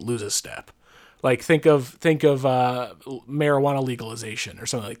 so they don't lose a step. Like think of marijuana legalization or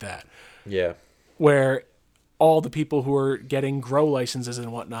something like that, yeah, where all the people who are getting grow licenses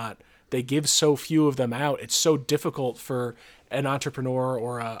and whatnot, they give so few of them out. It's so difficult for an entrepreneur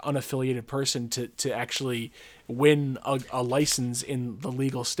or an unaffiliated person to actually win a license in the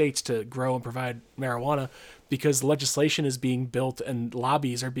legal states to grow and provide marijuana, because legislation is being built and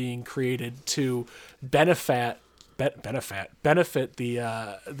lobbies are being created to benefit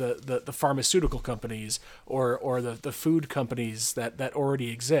the pharmaceutical companies or the food companies that already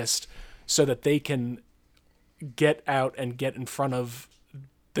exist, so that they can get out and get in front of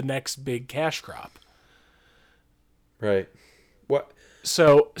the next big cash crop. right. What?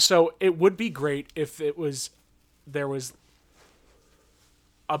 So it would be great if there was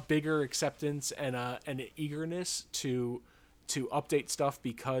a bigger acceptance and an eagerness to update stuff,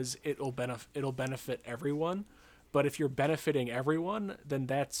 because it'll benefit everyone. But if you're benefiting everyone, then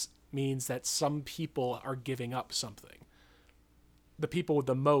that means that some people are giving up something. The people with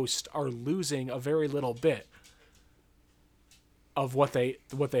the most are losing a very little bit of what they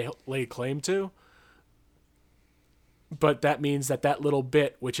lay claim to. But that means that little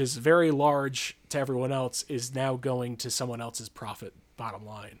bit, which is very large to everyone else, is now going to someone else's profit bottom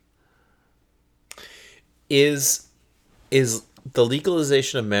line. Is the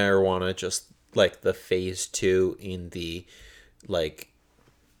legalization of marijuana just like the phase 2 in the like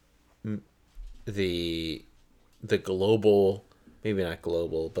the global, maybe not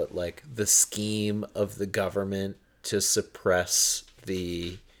global, but like the scheme of the government to suppress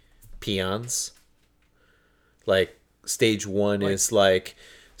the peons? Like stage 1 is like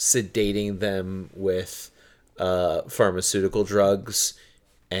sedating them with pharmaceutical drugs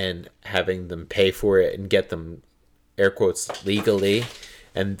and having them pay for it and get them, air quotes, legally.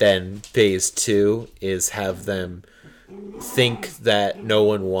 And then phase 2 is have them think that no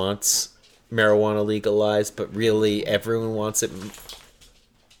one wants marijuana legalized, but really everyone wants it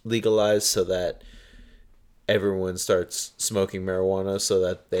legalized, so that everyone starts smoking marijuana, so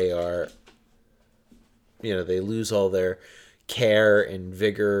that they are, they lose all their care and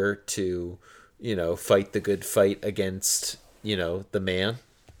vigor to, fight the good fight against, the man.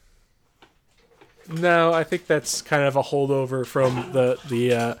 No, I think that's kind of a holdover from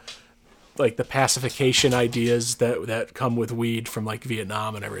the like the pacification ideas that come with weed from like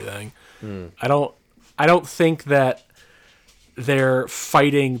Vietnam and everything. I don't think that they're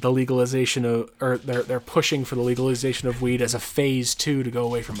fighting the legalization of, or they're pushing for the legalization of weed as a phase 2 to go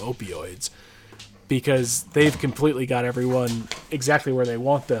away from opioids, because they've completely got everyone exactly where they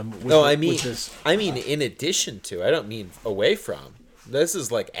want them. I mean in addition to, I don't mean away from. This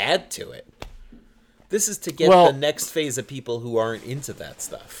is like add to it. This is to get the next phase of people who aren't into that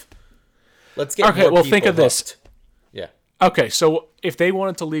stuff. Let's get more people think of this. hooked. Yeah. Okay, so if they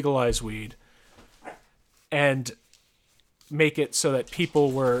wanted to legalize weed and make it so that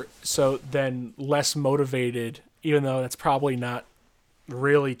people were then less motivated, even though that's probably not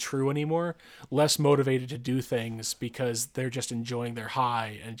really true anymore, less motivated to do things because they're just enjoying their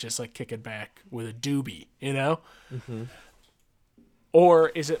high and just like kicking back with a doobie, Mm-hmm. Or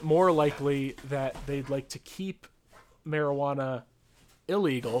is it more likely that they'd like to keep marijuana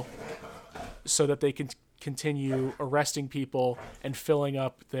illegal so that they can continue arresting people and filling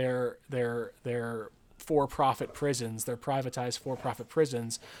up their for-profit prisons, their privatized for-profit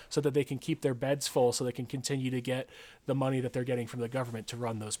prisons, so that they can keep their beds full, so they can continue to get the money that they're getting from the government to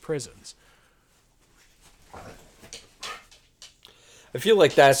run those prisons? I feel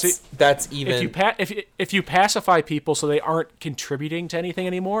like that's even if you pacify people so they aren't contributing to anything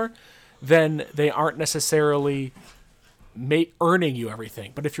anymore, then they aren't necessarily earning you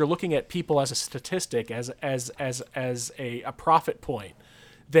everything. But if you're looking at people as a statistic, as a profit point,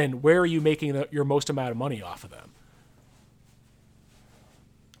 then where are you making your most amount of money off of them?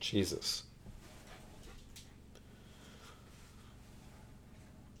 Jesus.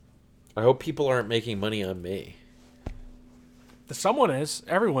 I hope people aren't making money on me. Someone is.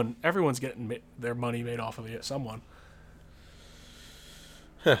 Everyone's getting their money made off of it. Someone.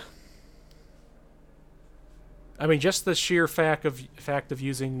 Huh. I mean, just the sheer fact of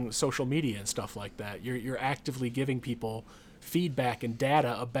using social media and stuff like that, you're actively giving people feedback and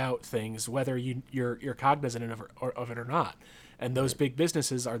data about things, whether you're cognizant of it or not. And those big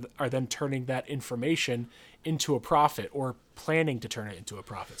businesses are then turning that information into a profit, or planning to turn it into a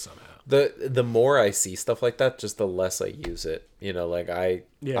profit somehow. The more I see stuff like that, just the less I use it. You know, like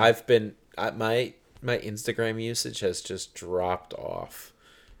Yeah. my Instagram usage has just dropped off.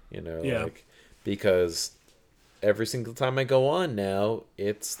 You know, Yeah. like, because every single time I go on now,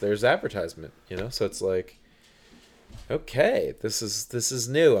 there's advertisement, you know? So it's like, okay, this is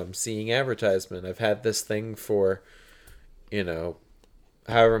new. I'm seeing advertisement. I've had this thing for, you know,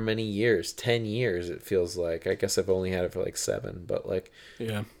 however many years, 10 years it feels like. I guess I've only had it for like 7, but like,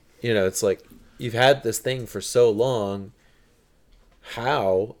 Yeah. you know, it's like you've had this thing for so long.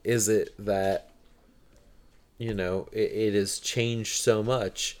 How is it that, you know, it has changed so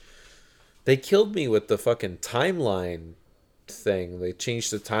much? They killed me with the fucking timeline thing. They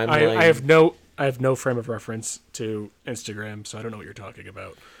changed the timeline. I have no frame of reference to Instagram, so I don't know what you're talking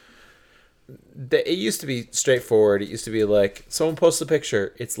about. It used to be straightforward. It used to be like, someone posts a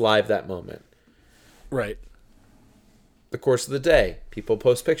picture, it's live that moment. Right. The course of the day, people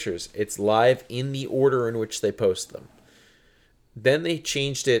post pictures, it's live in the order in which they post them. Then they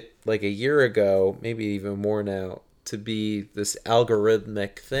changed it like a year ago, maybe even more now, to be this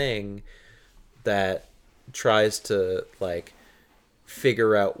algorithmic thing that tries to like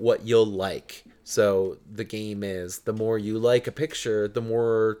figure out what you'll like. So the game is, the more you like a picture, the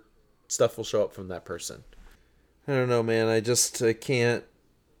more stuff will show up from that person. I don't know, man. I can't.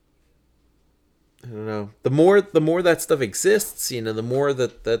 I don't know. The more that stuff exists, you know, the more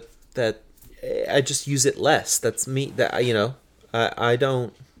that I just use it less. That's me. That, you know, I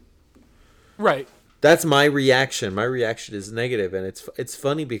don't. Right. That's my reaction. My reaction is negative, and it's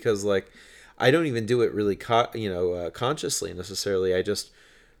funny because like I don't even do it really consciously necessarily. I just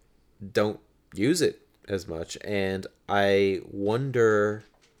don't use it as much, and I wonder.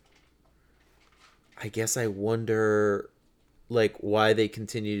 I guess I wonder like why they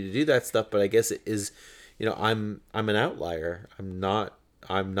continue to do that stuff, but I guess it is, you know, I'm an outlier. I'm not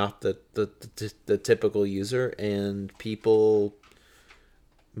the typical user, and people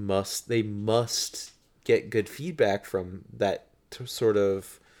must get good feedback from that sort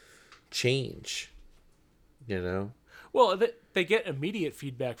of change, you know. Well, they get immediate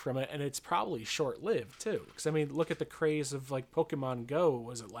feedback from it, and it's probably short-lived too. Because I mean, look at the craze of like Pokemon Go.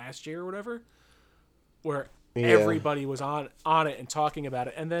 Was it last year or whatever? Where everybody was on it and talking about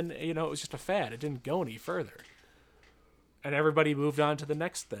it, and then, you know, it was just a fad. It didn't go any further, and everybody moved on to the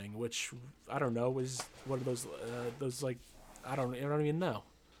next thing, which I don't know was one of those like I don't even know.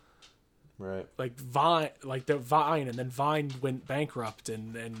 Right. Like Vine, and then Vine went bankrupt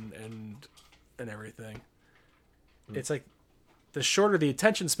and everything. It's like the shorter the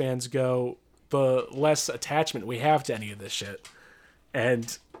attention spans go, the less attachment we have to any of this shit,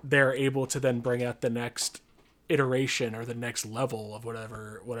 and they're able to then bring out the next iteration or the next level of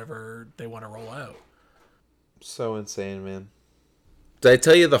whatever they want to roll out. So insane, man. Did I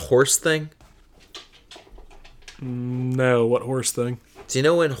tell you the horse thing? No, what horse thing? Do you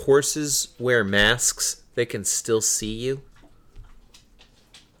know when horses wear masks, they can still see you?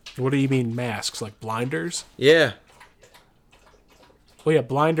 What do you mean masks? Like blinders? Yeah. Well, yeah,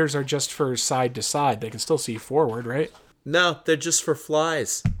 blinders are just for side to side. They can still see forward, right? No, they're just for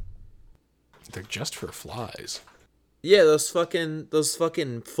flies. They're just for flies. Yeah, those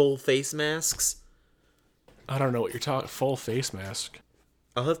fucking full face masks. I don't know what you're talking. Full face mask.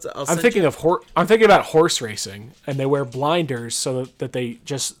 I'm thinking about horse racing, and they wear blinders so that they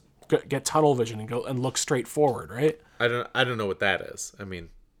just get tunnel vision and look straight forward, right? I don't know what that is. I mean,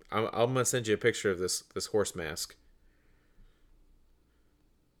 I'm gonna send you a picture of this horse mask.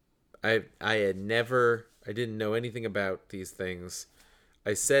 I didn't know anything about these things.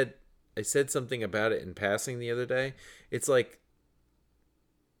 I said something about it in passing the other day. It's like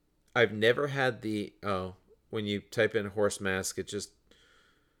I've never had when you type in horse mask, it just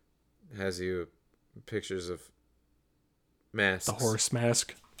has you pictures of masks. The horse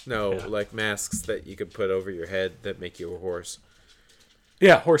mask? No, Yeah. like masks that you could put over your head that make you a horse.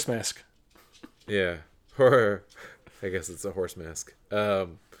 Yeah, horse mask. Yeah. Or I guess it's a horse mask.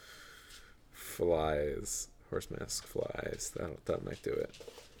 Flies. Horse mask flies. That might do it.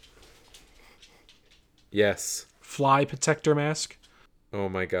 Yes. Fly protector mask? Oh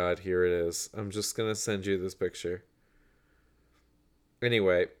my god, here it is. I'm just gonna send you this picture.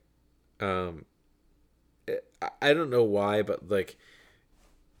 Anyway, I don't know why, but like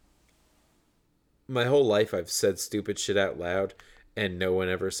my whole life I've said stupid shit out loud, and no one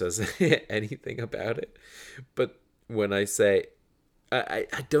ever says anything about it. But when I say, I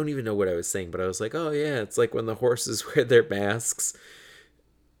don't even know what I was saying, but I was like, oh yeah, it's like when the horses wear their masks.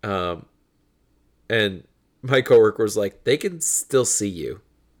 And my coworker was like, they can still see you.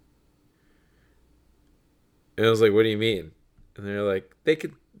 And I was like, what do you mean? And they're like,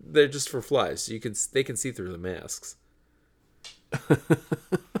 they're just for flies. So they can see through the masks.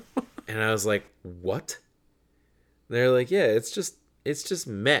 And I was like, what? And they're like, yeah, it's just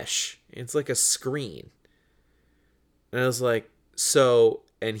mesh. It's like a screen. And I was like, so,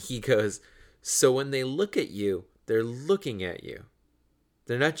 and he goes, so when they look at you, they're looking at you.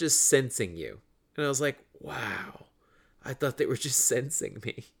 They're not just sensing you. And I was like, wow, I thought they were just sensing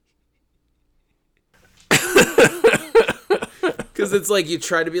me. Because it's like you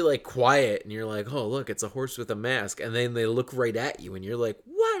try to be like quiet and you're like, oh, look, it's a horse with a mask. And then they look right at you and you're like,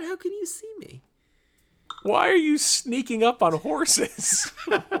 what? How can you see me? Why are you sneaking up on horses?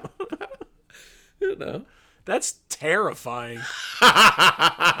 I don't know. That's terrifying.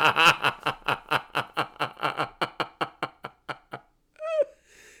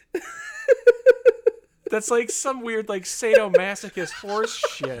 That's like some weird, like, sadomasochist horse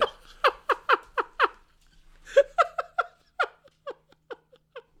shit.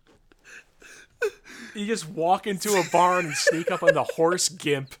 You just walk into a barn and sneak up on the horse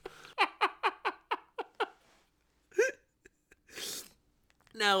gimp.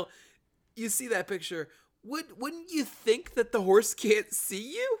 Now, you see that picture. Wouldn't you think that the horse can't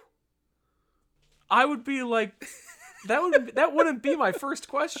see you? I would be like, that wouldn't be my first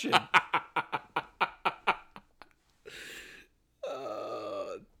question.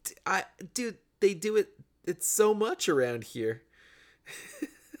 Dude, they do it. It's so much around here.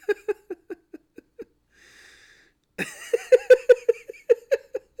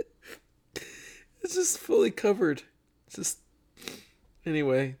 It's just fully covered. It's just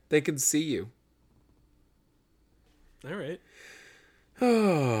anyway, they can see you. All right.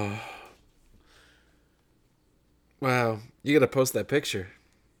 Oh. Wow, you got to post that picture.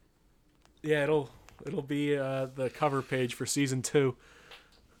 Yeah, it'll be the cover page for season 2.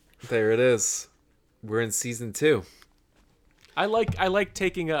 There it is. We're in season 2. I like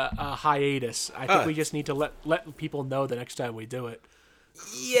taking a hiatus. I think we just need to let people know the next time we do it.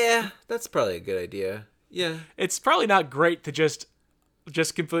 Yeah, that's probably a good idea. Yeah. It's probably not great to just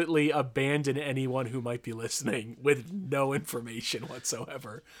completely abandon anyone who might be listening with no information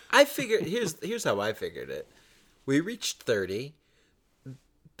whatsoever. I figured here's how I figured it. We reached 30.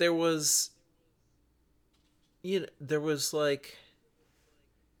 There was there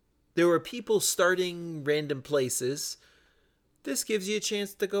were people starting random places. This gives you a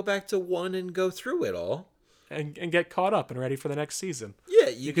chance to go back to 1 and go through it all. And get caught up and ready for the next season. Yeah,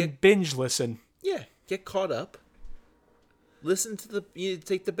 you can binge listen. Yeah, get caught up. Listen to you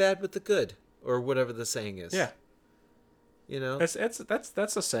take the bad with the good, or whatever the saying is. Yeah. You know? That's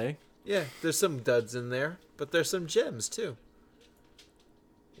a saying. Yeah, there's some duds in there, but there's some gems too.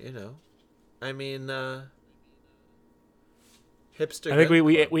 You know. I mean, hipster. I think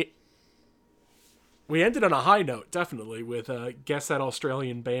we ended on a high note, definitely, with Guess That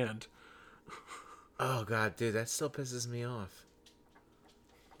Australian Band. Oh god, dude, that still pisses me off.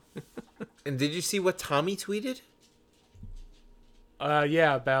 And did you see what Tommy tweeted?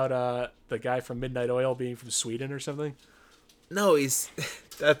 Yeah, about the guy from Midnight Oil being from Sweden or something. No,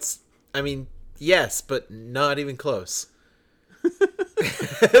 I mean, yes, but not even close.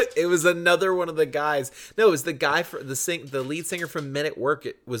 It was another one of the guys. No, it was the guy for the lead singer from Men at Work.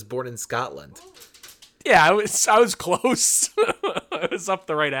 It was born in Scotland. Yeah, I was close. I was up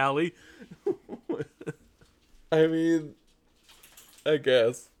the right alley. I mean, I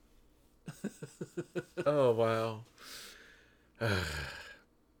guess. Oh wow.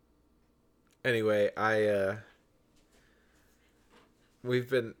 Anyway,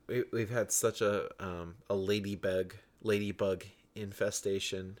 we've had such a ladybug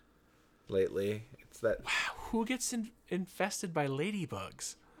infestation lately. It's that. Wow, who gets infested by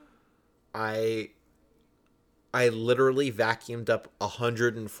ladybugs? I literally vacuumed up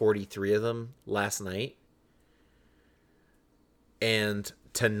 143 of them last night. And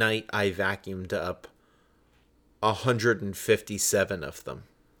tonight I vacuumed up 157 of them.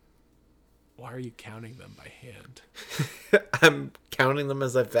 Why are you counting them by hand? I'm counting them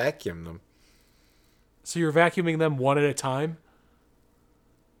as I vacuum them. So you're vacuuming them one at a time?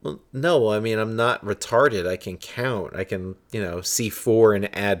 Well, no, I mean, I'm not retarded. I can count. I can, see 4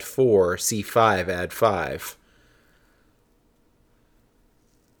 and add 4, see 5, add 5.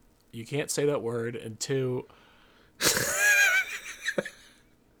 You can't say that word. And 2...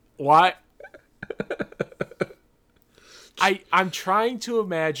 Why? I'm trying to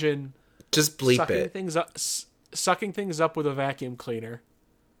imagine Just bleep it. sucking things up with a vacuum cleaner,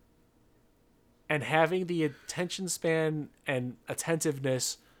 and having the attention span and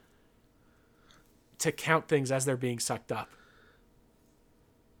attentiveness to count things as they're being sucked up.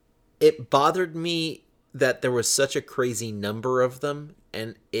 It bothered me that there was such a crazy number of them,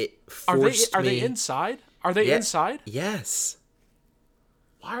 and it forced Are me... they inside? Are they inside? Yes.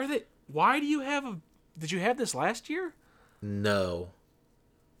 Why are they? Why do you have a? Did you have this last year? No.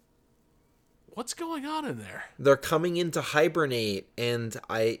 What's going on in there? They're coming in to hibernate, and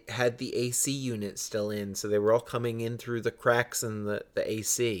I had the AC unit still in, so they were all coming in through the cracks in the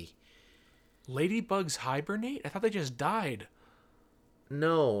AC. Ladybugs hibernate? I thought they just died.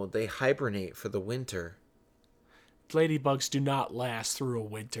 No, they hibernate for the winter. Ladybugs do not last through a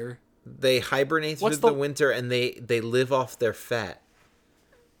winter. They hibernate through the winter, and they live off their fat.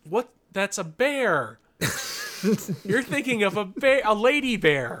 What? That's a bear. You're thinking of a lady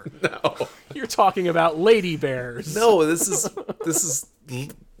bear. No. You're talking about lady bears. No, this is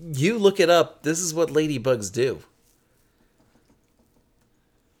you look it up. This is what ladybugs do.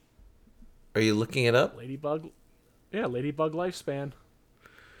 Are you looking it up? Ladybug lifespan.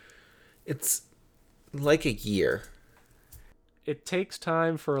 It's like a year. It takes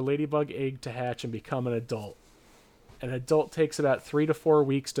time for a ladybug egg to hatch and become an adult. An adult takes about 3 to 4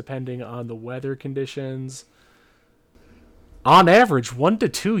 weeks depending on the weather conditions. On average, 1 to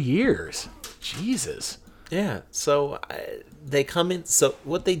 2 years. Jesus. Yeah, so they come in. So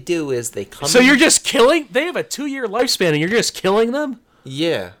what they do is they come. So in, you're just killing? They have a 2-year lifespan, and you're just killing them?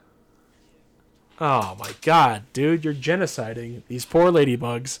 Yeah. Oh my god, dude! You're genociding these poor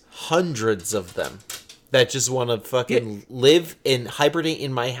ladybugs. Hundreds of them that just want to fucking live and hibernate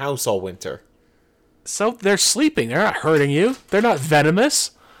in my house all winter. So they're sleeping. They're not hurting you. They're not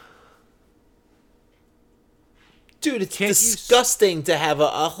venomous. Dude, it's disgusting to have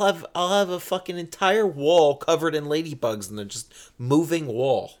I'll have a fucking entire wall covered in ladybugs, and they're just moving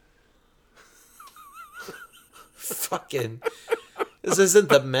wall. Fucking, this isn't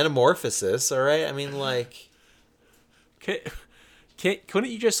the Metamorphosis, all right? I mean, like, couldn't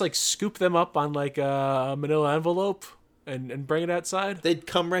you just like scoop them up on like a manila envelope and bring it outside? They'd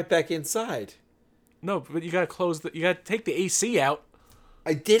come right back inside. No, but you gotta you gotta take the AC out.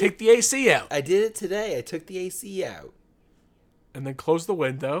 Take the AC out. I did it today. I took the AC out. And then close the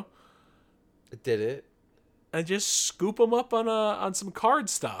window. I did it. And just scoop them up on some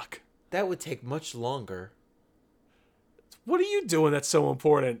cardstock. That would take much longer. What are you doing that's so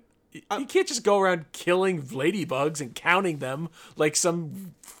important? You can't just go around killing ladybugs and counting them like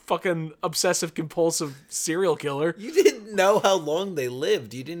some fucking obsessive compulsive serial killer. You didn't know how long they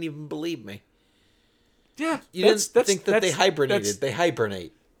lived. You didn't even believe me. Yeah, you didn't think that they hibernated. They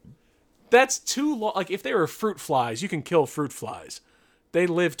hibernate. That's too long. Like, if they were fruit flies, you can kill fruit flies. They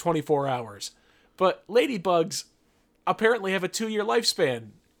live 24 hours. But ladybugs apparently have a 2-year lifespan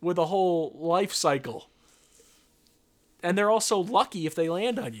with a whole life cycle. And they're also lucky if they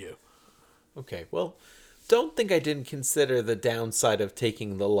land on you. Okay, well, don't think I didn't consider the downside of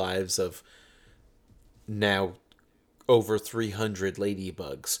taking the lives of now over 300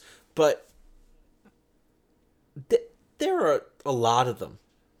 ladybugs. But there are a lot of them.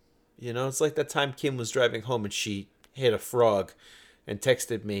 You know, it's like that time Kim was driving home and she hit a frog and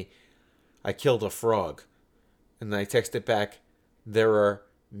texted me, "I killed a frog." And I texted back, "There are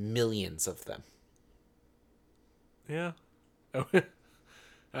millions of them." Yeah.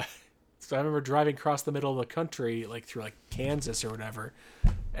 So I remember driving across the middle of the country, like through like Kansas or whatever,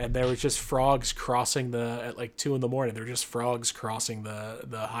 and there was just frogs crossing at like 2 a.m. There were just frogs crossing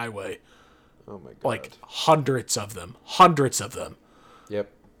the highway. Oh my god! Like hundreds of them.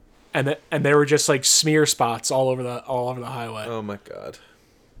 Yep. And they were just like smear spots all over the highway. Oh my god!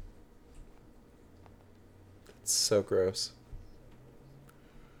 It's so gross.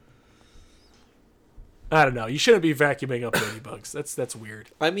 I don't know. You shouldn't be vacuuming up ladybugs. That's weird.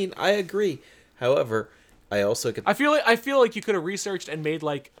 I mean, I agree. However, I also could. I feel like you could have researched and made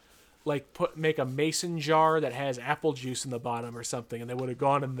make a mason jar that has apple juice in the bottom or something, and they would have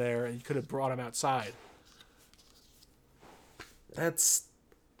gone in there, and you could have brought them outside.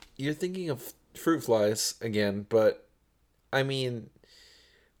 You're thinking of fruit flies again, but I mean,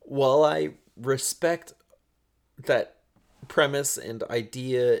 while I respect that premise and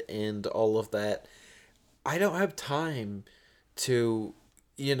idea and all of that, I don't have time to,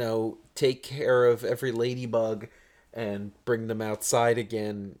 take care of every ladybug and bring them outside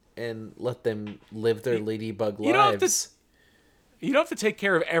again and let them live their ladybug lives. You don't have to take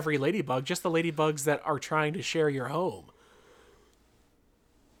care of every ladybug, just the ladybugs that are trying to share your home.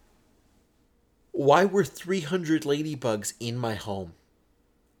 Why were 300 ladybugs in my home?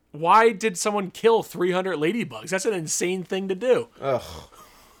 Why did someone kill 300 ladybugs? That's an insane thing to do. Ugh.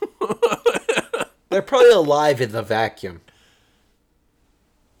 They're probably alive in the vacuum.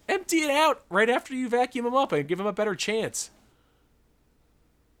 Empty it out right after you vacuum them up and give them a better chance.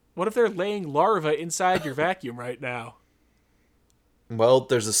 What if they're laying larvae inside your vacuum right now? Well,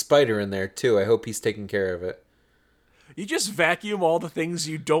 there's a spider in there, too. I hope he's taking care of it. You just vacuum all the things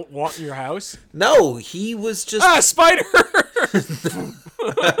you don't want in your house? No, he was just... Ah, spider!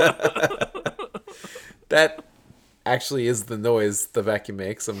 That actually is the noise the vacuum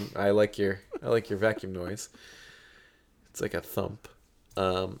makes. I like your vacuum noise. It's like a thump.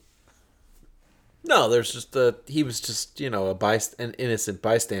 No, there's just he was just, an innocent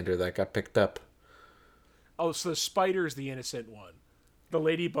bystander that got picked up. Oh, so the spider's the innocent one. The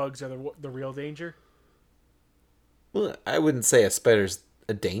ladybugs are the real danger? Well, I wouldn't say a spider's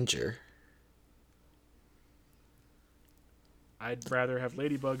a danger. I'd rather have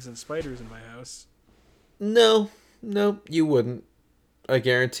ladybugs than spiders in my house. No, you wouldn't. I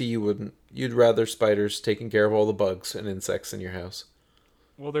guarantee you wouldn't. You'd rather spiders taking care of all the bugs and insects in your house.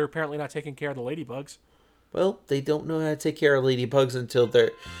 Well, they're apparently not taking care of the ladybugs. Well, they don't know how to take care of ladybugs until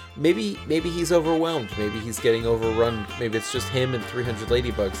they're... Maybe he's overwhelmed. Maybe he's getting overrun. Maybe it's just him and 300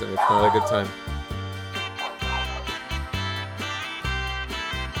 ladybugs and it's not a good time.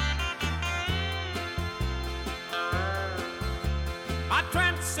 My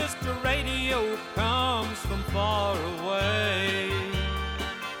transistor radio comes from far away.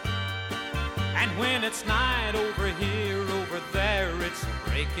 And when it's night over here, over there, it's a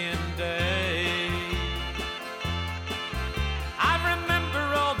breaking day. I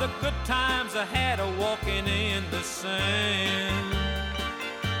remember all the good times I had walking in the sand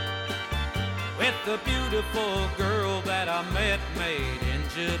with the beautiful girl that I met made in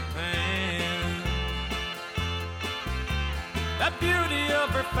Japan. The beauty of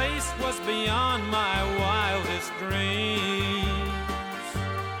her face was beyond my wildest dreams,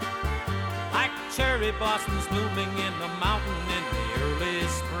 like cherry blossoms blooming in the mountain in the early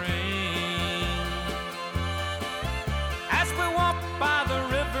spring. As we walked by the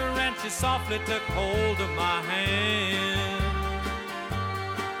river and she softly took hold of my hand,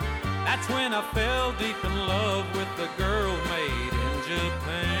 that's when I fell deep in love with the girl made in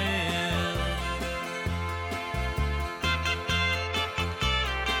Japan.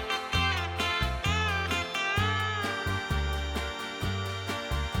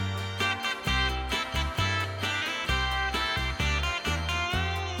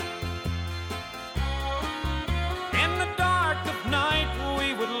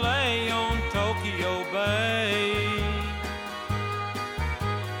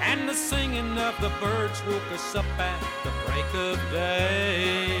 The singing of the birds woke us up at the break of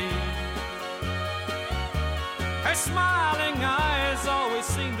day. Her smiling eyes always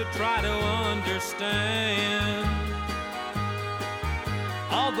seemed to try to understand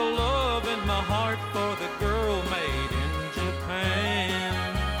all the love in my heart for the girl made in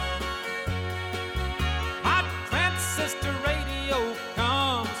Japan. My transistor radio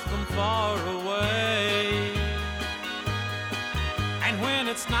comes from far away, and when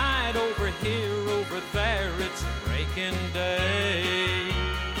it's night over here, over there, it's breaking day.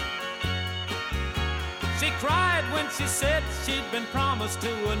 She cried when she said she'd been promised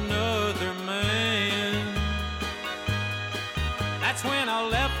to another man. That's when I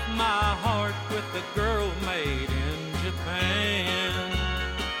left my heart with the girl made in Japan.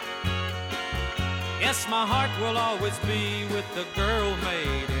 Yes, my heart will always be with the girl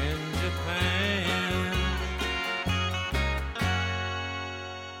made in Japan.